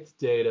cherry-picked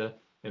data,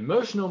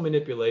 emotional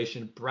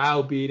manipulation,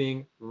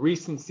 browbeating,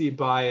 recency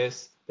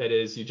bias. That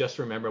is, you just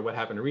remember what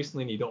happened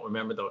recently and you don't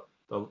remember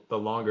the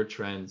longer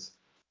trends,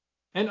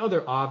 and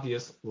other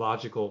obvious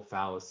logical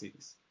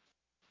fallacies.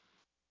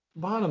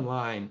 Bottom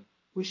line,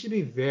 we should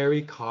be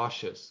very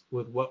cautious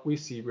with what we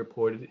see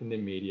reported in the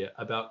media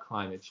about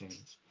climate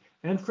change,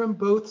 and from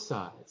both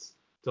sides.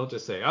 Don't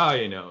just say,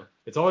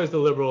 it's always the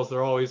liberals,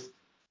 they're always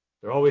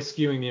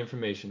skewing the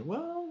information.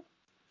 Well,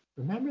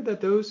 Remember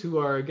that those who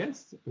are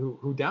against,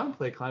 who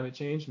downplay climate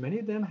change, many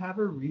of them have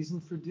a reason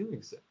for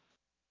doing so.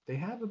 They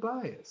have a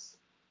bias.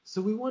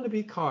 So we want to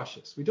be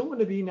cautious. We don't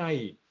want to be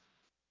naive.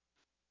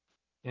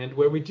 And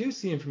where we do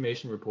see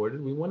information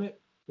reported, we want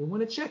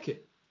to check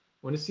it.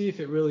 We want to see if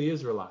it really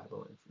is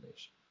reliable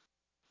information.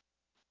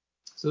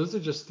 So those are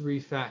just three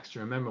facts to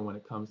remember when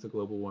it comes to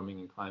global warming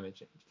and climate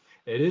change.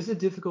 It is a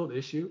difficult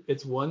issue.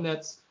 It's one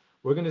that's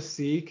we're going to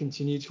see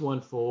continue to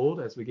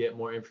unfold as we get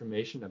more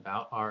information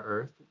about our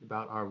Earth,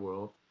 about our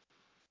world.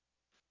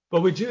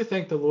 But we do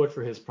thank the Lord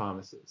for his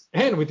promises.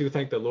 And we do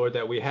thank the Lord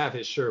that we have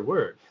his sure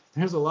word.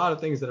 There's a lot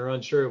of things that are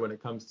unsure when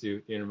it comes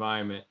to the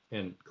environment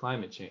and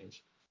climate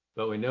change.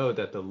 But we know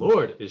that the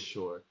Lord is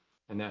sure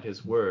and that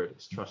his word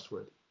is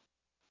trustworthy.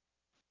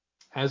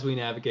 As we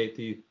navigate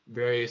the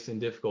various and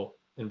difficult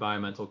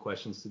environmental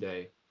questions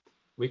today,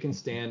 we can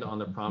stand on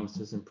the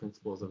promises and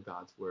principles of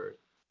God's word.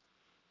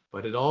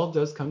 But it all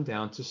does come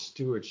down to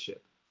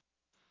stewardship.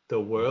 The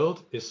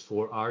world is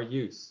for our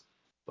use,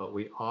 but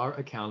we are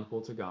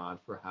accountable to God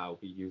for how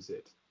we use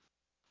it.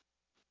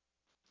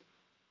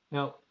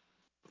 Now,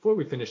 before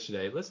we finish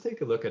today, let's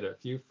take a look at a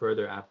few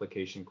further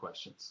application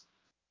questions.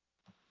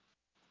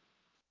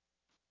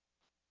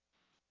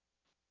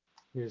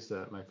 Here's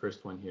my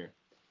first one here.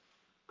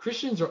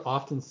 Christians are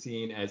often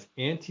seen as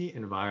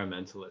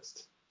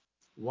anti-environmentalist.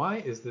 Why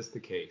is this the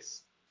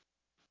case?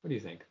 What do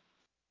you think?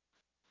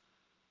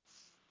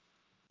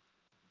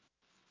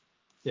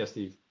 Yeah,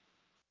 Steve.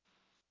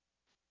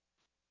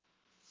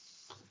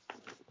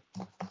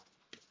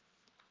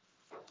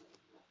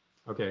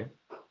 Okay.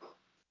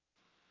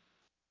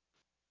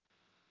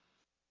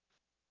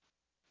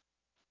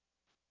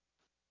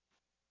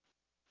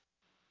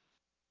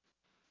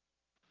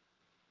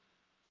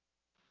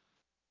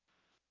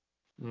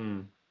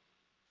 Hmm.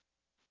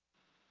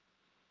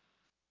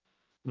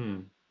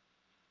 Hmm.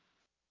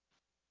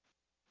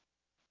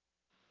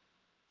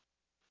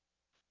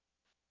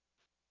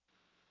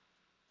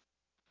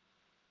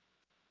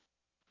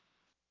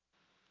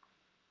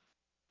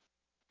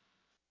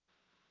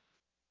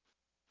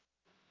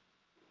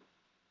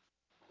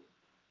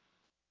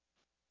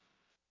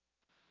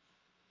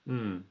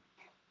 Hmm.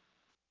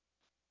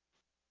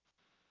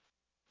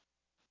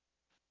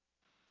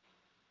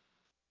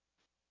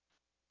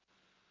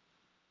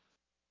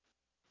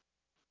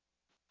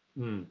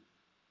 Hmm.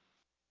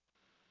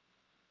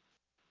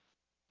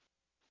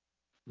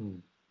 Hmm.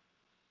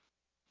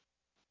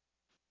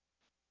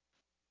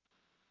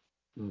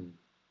 Hmm.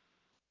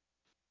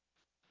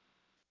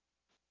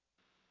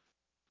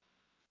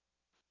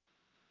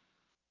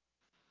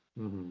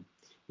 Hmm.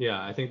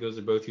 Yeah, I think those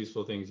are both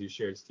useful things you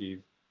shared,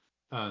 Steve.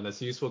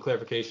 That's a useful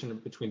clarification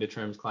between the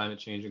terms climate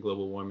change and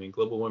global warming.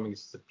 Global warming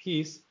is just a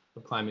piece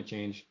of climate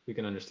change. We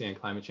can understand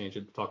climate change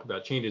and talk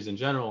about changes in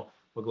general,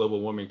 while global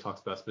warming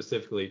talks about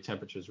specifically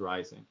temperatures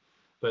rising.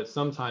 But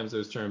sometimes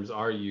those terms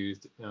are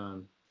used.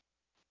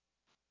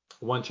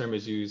 One term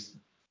is used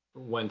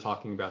when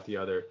talking about the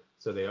other,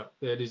 so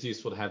it is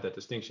useful to have that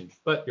distinction.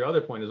 But your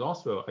other point is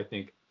also, I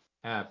think,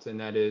 apt, and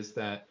that is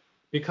that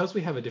because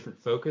we have a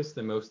different focus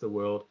than most of the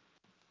world,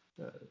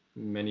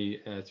 many,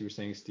 as you were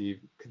saying,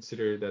 Steve,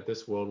 consider that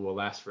this world will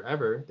last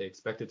forever. They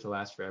expect it to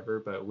last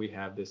forever, but we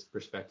have this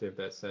perspective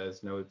that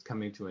says, no, it's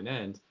coming to an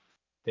end.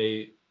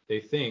 They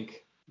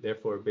think,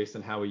 therefore, based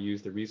on how we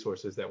use the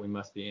resources, that we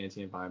must be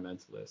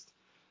anti-environmentalist.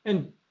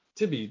 And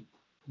to be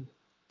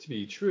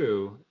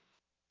true,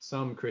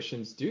 some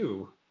Christians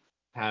do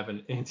have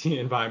an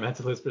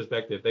anti-environmentalist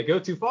perspective. They go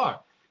too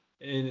far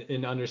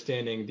in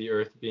understanding the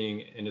earth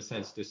being, in a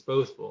sense,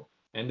 disposable,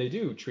 and they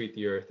do treat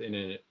the earth in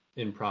an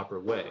improper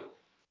way.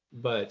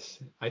 But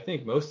I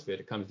think most of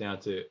it comes down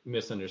to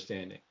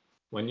misunderstanding.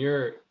 When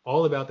you're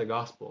all about the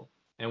gospel,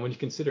 and when you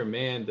consider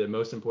man the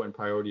most important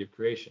priority of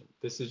creation,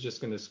 this is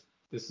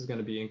going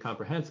to be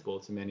incomprehensible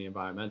to many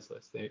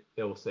environmentalists.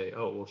 They will say,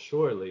 oh, well,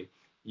 surely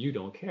you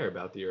don't care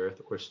about the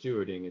earth or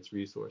stewarding its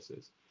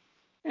resources.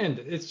 And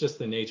it's just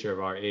the nature of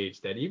our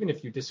age that even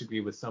if you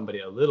disagree with somebody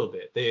a little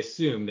bit, they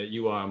assume that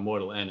you are a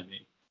mortal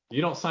enemy.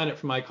 You don't sign up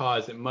for my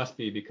cause, it must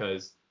be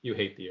because you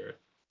hate the earth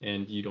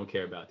and you don't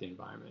care about the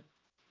environment.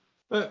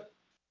 But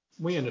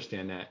we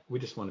understand that. We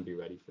just want to be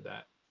ready for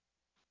that.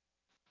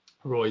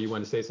 Roy, you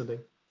want to say something?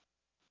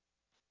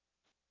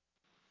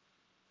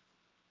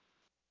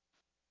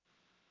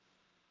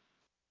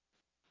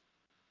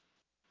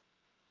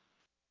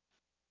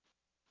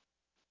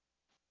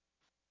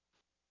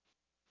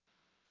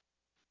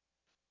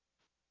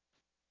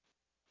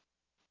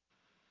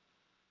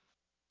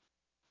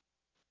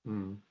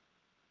 Mm,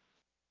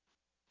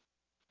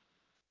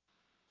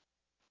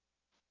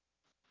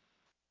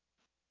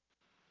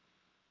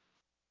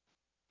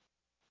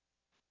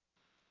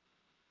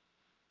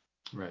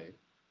 right.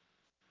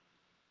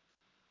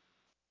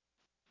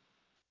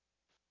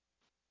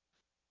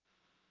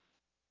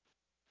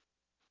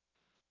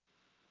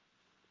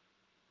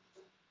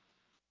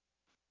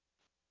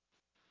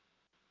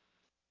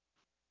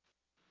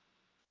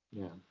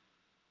 Yeah.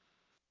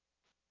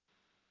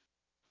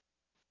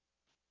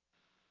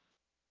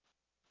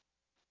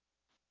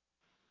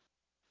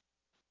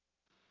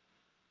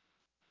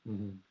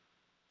 Mm-hmm.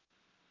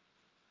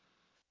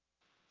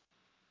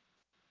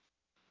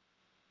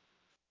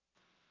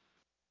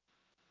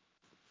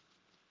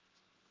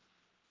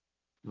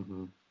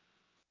 Mm-hmm.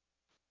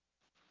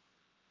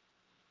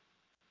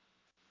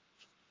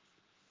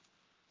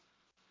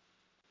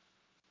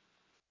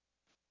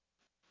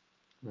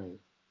 Right.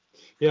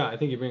 Yeah, I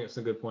think you bring up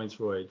some good points,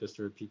 Roy. Just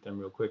to repeat them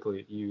real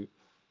quickly, you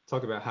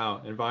talk about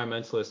how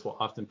environmentalists will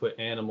often put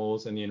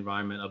animals and the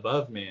environment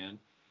above man,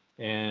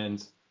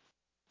 and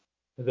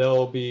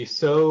they'll be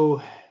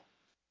so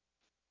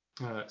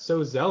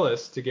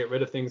zealous to get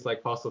rid of things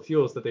like fossil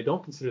fuels that they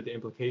don't consider the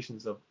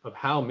implications of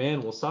how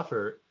man will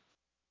suffer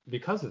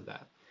because of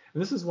that.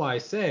 And this is why I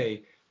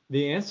say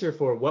the answer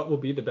for what will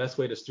be the best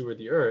way to steward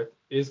the earth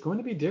is going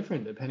to be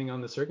different depending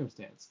on the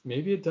circumstance.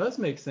 Maybe it does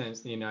make sense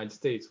in the United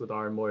States with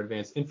our more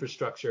advanced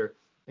infrastructure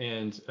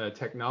and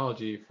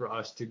technology for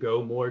us to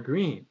go more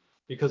green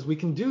because we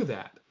can do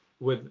that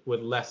with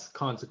less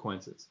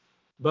consequences.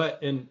 But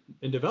in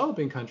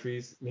developing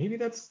countries, maybe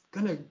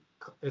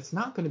it's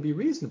not going to be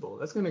reasonable.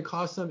 That's going to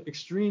cause some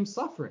extreme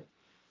suffering.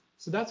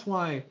 So that's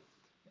why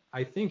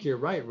I think you're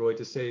right, Roy,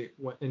 to say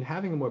in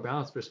having a more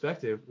balanced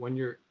perspective, when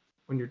you're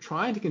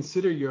trying to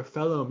consider your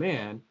fellow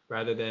man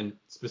rather than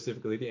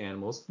specifically the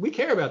animals, we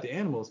care about the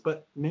animals,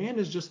 but man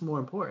is just more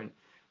important.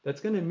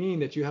 That's going to mean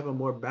that you have a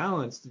more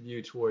balanced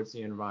view towards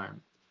the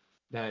environment.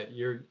 That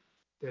you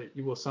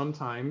will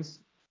sometimes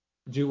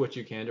do what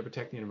you can to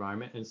protect the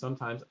environment, and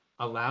sometimes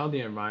allow the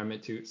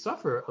environment to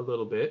suffer a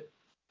little bit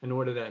in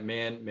order that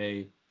man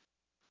may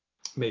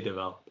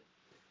develop.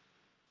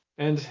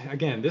 And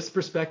again, this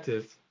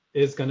perspective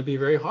is going to be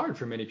very hard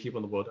for many people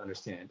in the world to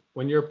understand.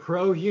 When you're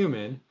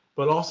pro-human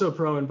but also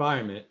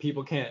pro-environment,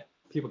 people can't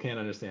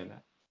understand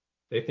that.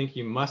 They think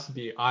you must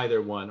be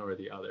either one or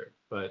the other.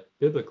 But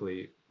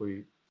biblically,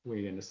 we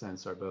in a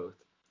sense are both.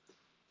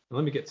 And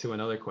let me get to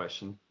another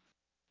question.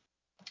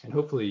 And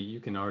hopefully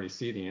you can already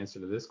see the answer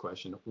to this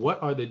question.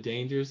 What are the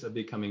dangers of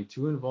becoming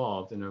too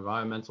involved in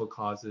environmental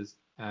causes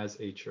as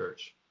a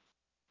church?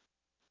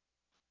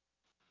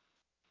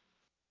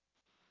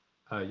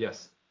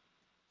 Yes.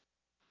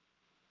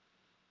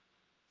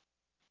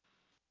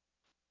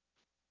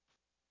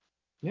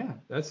 Yeah,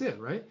 that's it,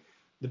 right?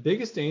 The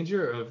biggest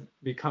danger of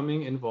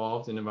becoming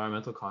involved in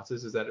environmental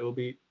causes is that it will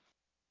be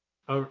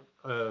a,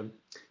 a,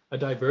 a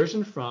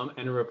diversion from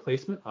and a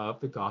replacement of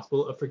the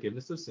gospel of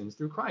forgiveness of sins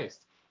through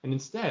Christ. And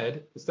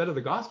instead of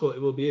the gospel, it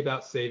will be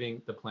about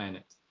saving the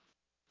planet.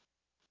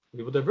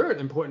 We will divert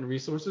important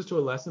resources to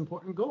a less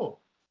important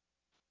goal.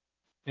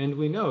 And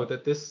we know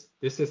that this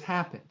has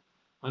happened.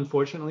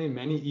 Unfortunately,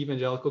 many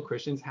evangelical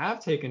Christians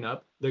have taken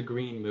up the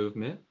green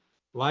movement,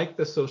 like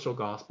the social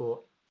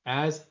gospel,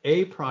 as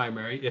a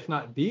primary, if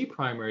not the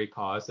primary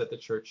cause that the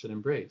church should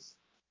embrace.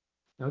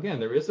 Now, again,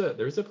 there is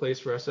a place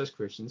for us as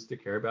Christians to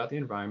care about the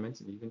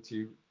environment and even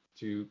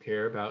to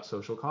care about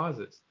social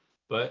causes.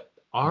 But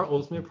our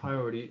ultimate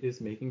priority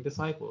is making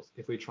disciples.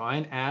 If we try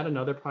and add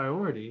another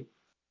priority,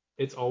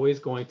 it's always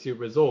going to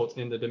result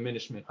in the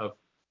diminishment of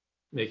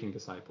making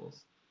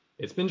disciples.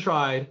 It's been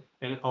tried,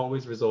 and it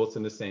always results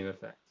in the same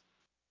effect,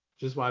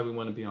 which is why we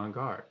want to be on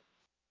guard.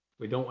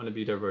 We don't want to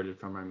be diverted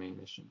from our main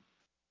mission.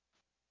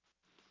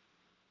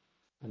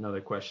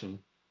 Another question.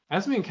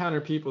 As we encounter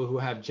people who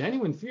have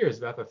genuine fears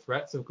about the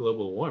threats of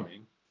global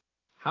warming,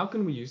 how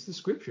can we use the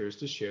scriptures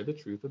to share the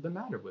truth of the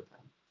matter with them?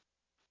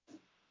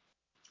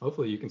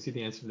 Hopefully you can see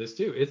the answer to this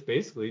too. It's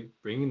basically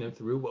bringing them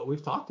through what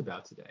we've talked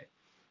about today.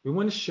 We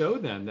want to show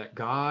them that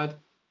God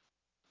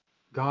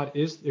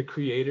is the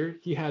creator.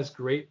 He has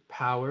great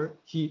power.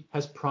 He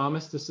has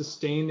promised to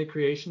sustain the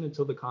creation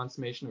until the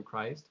consummation of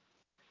Christ.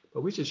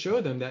 But we should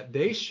show them that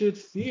they should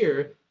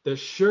fear the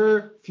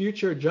sure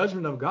future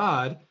judgment of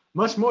God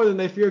much more than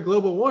they fear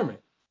global warming.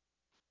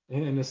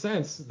 And in a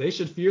sense, they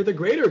should fear the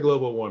greater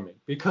global warming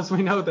because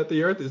we know that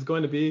the earth is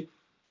going to be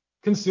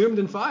consumed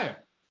in fire.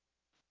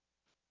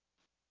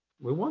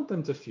 We want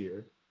them to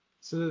fear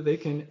so that they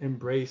can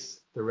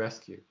embrace the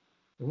rescue.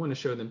 We want to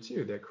show them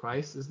too that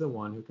Christ is the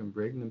one who can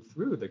bring them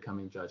through the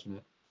coming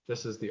judgment,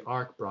 just as the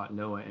ark brought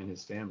Noah and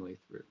his family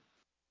through.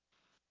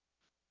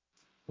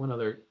 One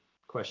other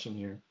question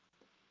here.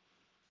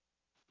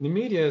 The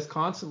media is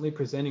constantly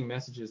presenting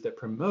messages that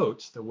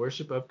promote the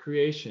worship of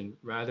creation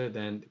rather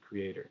than the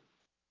creator.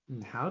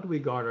 And how do we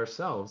guard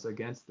ourselves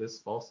against this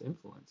false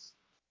influence?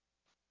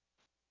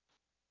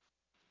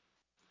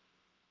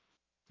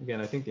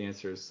 Again, I think the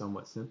answer is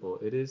somewhat simple.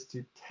 It is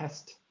to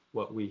test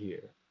what we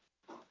hear.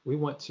 We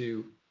want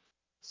to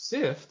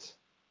sift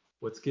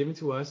what's given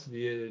to us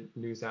via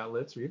news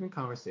outlets or even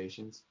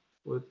conversations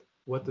with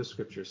what the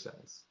scripture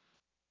says.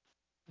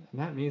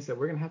 And that means that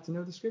we're going to have to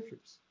know the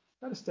scriptures.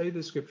 We've got to study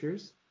the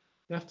scriptures.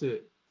 We have to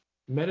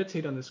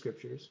meditate on the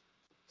scriptures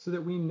so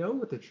that we know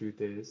what the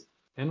truth is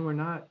and we're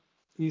not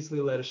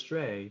easily led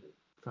astray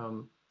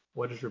from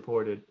what is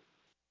reported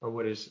or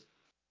what is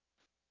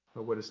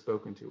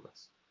spoken to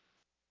us.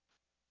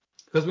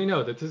 Because we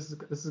know that this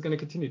is going to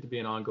continue to be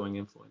an ongoing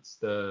influence.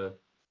 That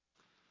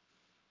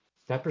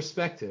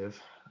perspective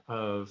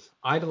of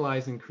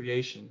idolizing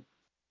creation,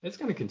 it's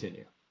going to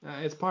continue.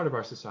 It's part of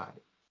our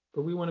society.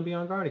 but we want to be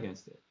on guard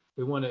against it.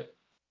 We want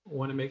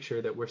to make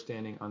sure that we're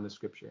standing on the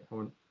Scripture.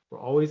 And we're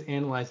always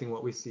analyzing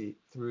what we see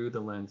through the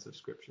lens of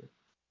Scripture.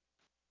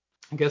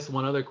 I guess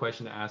one other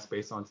question to ask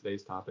based on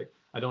today's topic,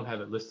 I don't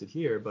have it listed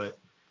here, but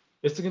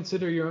is to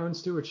consider your own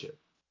stewardship.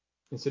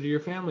 Consider your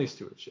family's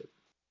stewardship.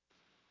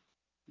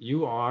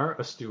 You are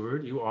a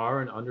steward, you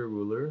are an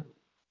under-ruler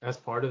as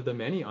part of the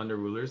many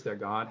under-rulers that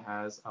God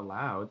has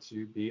allowed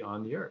to be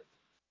on the earth.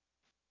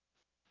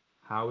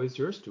 How is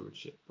your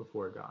stewardship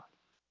before God?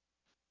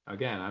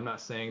 Again, I'm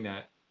not saying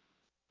that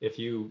if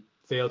you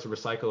fail to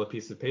recycle a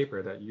piece of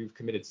paper that you've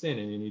committed sin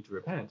and you need to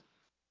repent,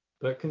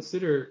 but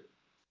consider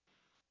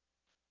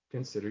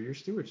your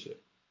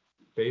stewardship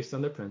based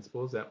on the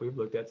principles that we've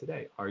looked at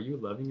today. Are you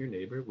loving your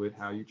neighbor with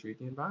how you treat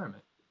the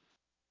environment?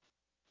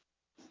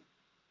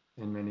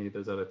 And many of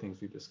those other things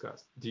we've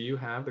discussed. Do you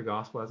have the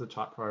gospel as a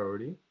top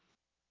priority?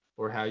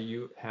 Or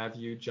have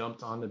you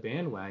jumped on the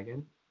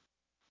bandwagon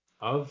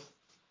of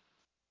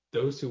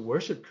those who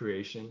worship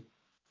creation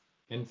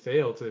and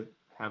fail to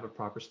have a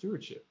proper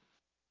stewardship?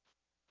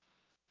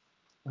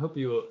 I hope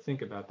you will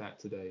think about that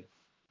today.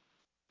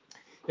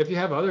 If you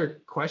have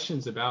other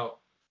questions about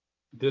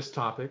this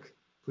topic,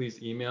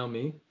 please email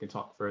me. We can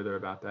talk further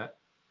about that.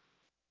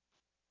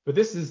 But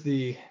this is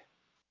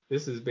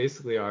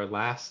basically our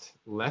last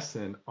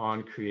lesson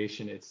on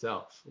creation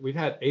itself. We've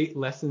had 8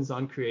 lessons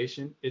on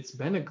creation. It's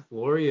been a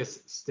glorious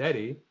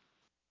study.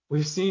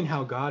 We've seen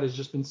how God has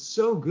just been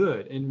so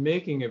good in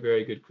making a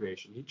very good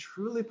creation. He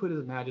truly put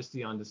his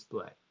majesty on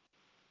display.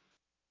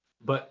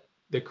 But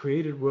the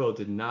created world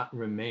did not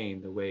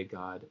remain the way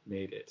God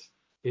made it.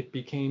 It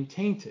became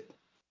tainted.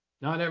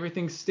 Not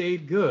everything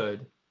stayed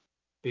good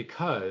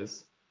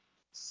because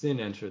sin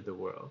entered the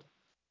world.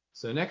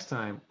 So next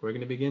time, we're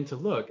going to begin to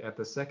look at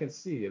the second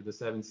C of the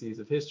 7 C's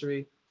of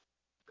history,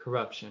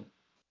 corruption,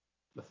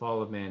 the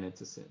fall of man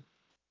into sin.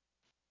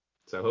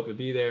 So I hope you'll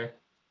be there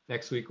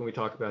next week when we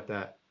talk about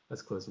that.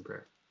 Let's close in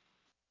prayer.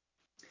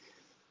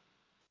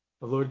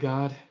 Oh, Lord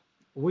God,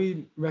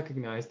 we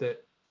recognize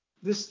that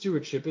this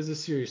stewardship is a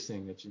serious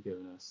thing that you've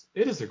given us.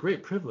 It is a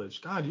great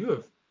privilege. God,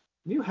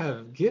 you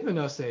have given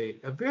us a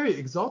very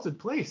exalted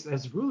place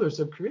as rulers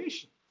of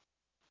creation.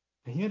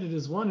 And yet it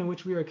is one in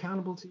which we are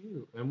accountable to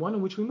you, and one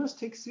in which we must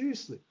take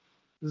seriously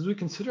as we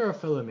consider our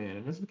fellow man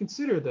and as we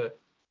consider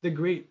the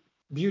great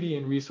beauty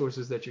and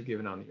resources that you've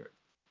given on the earth.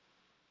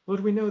 Lord,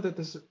 we know that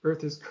this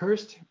earth is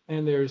cursed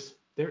and there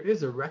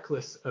is a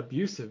reckless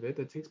abuse of it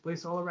that takes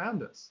place all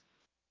around us.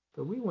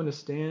 But we want to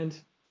stand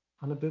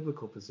on a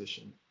biblical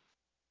position,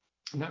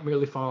 not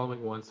merely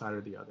following one side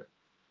or the other.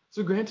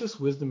 So grant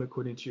us wisdom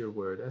according to your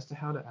word as to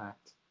how to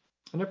act.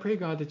 And I pray,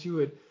 God, that you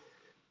would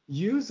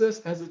use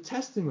us as a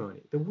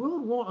testimony. The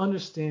world won't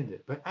understand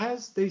it, but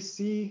as they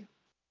see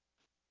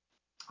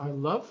our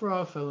love for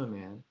our fellow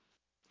man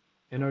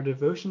and our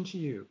devotion to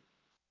you,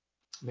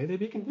 may they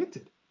be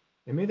convicted.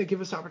 And may they give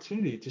us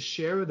opportunity to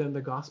share with them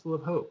the gospel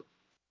of hope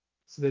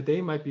so that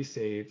they might be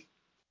saved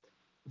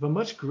of a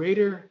much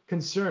greater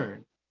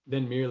concern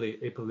than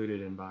merely a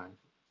polluted environment.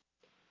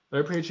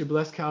 Lord, I pray that you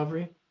bless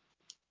Calvary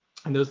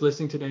and those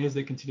listening today as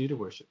they continue to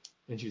worship.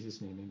 In Jesus'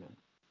 name, amen.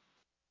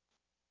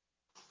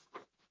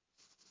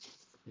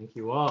 Thank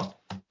you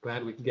all.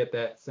 Glad we can get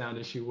that sound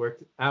issue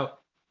worked out.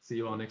 See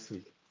you all next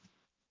week.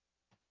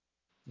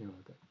 You're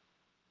welcome.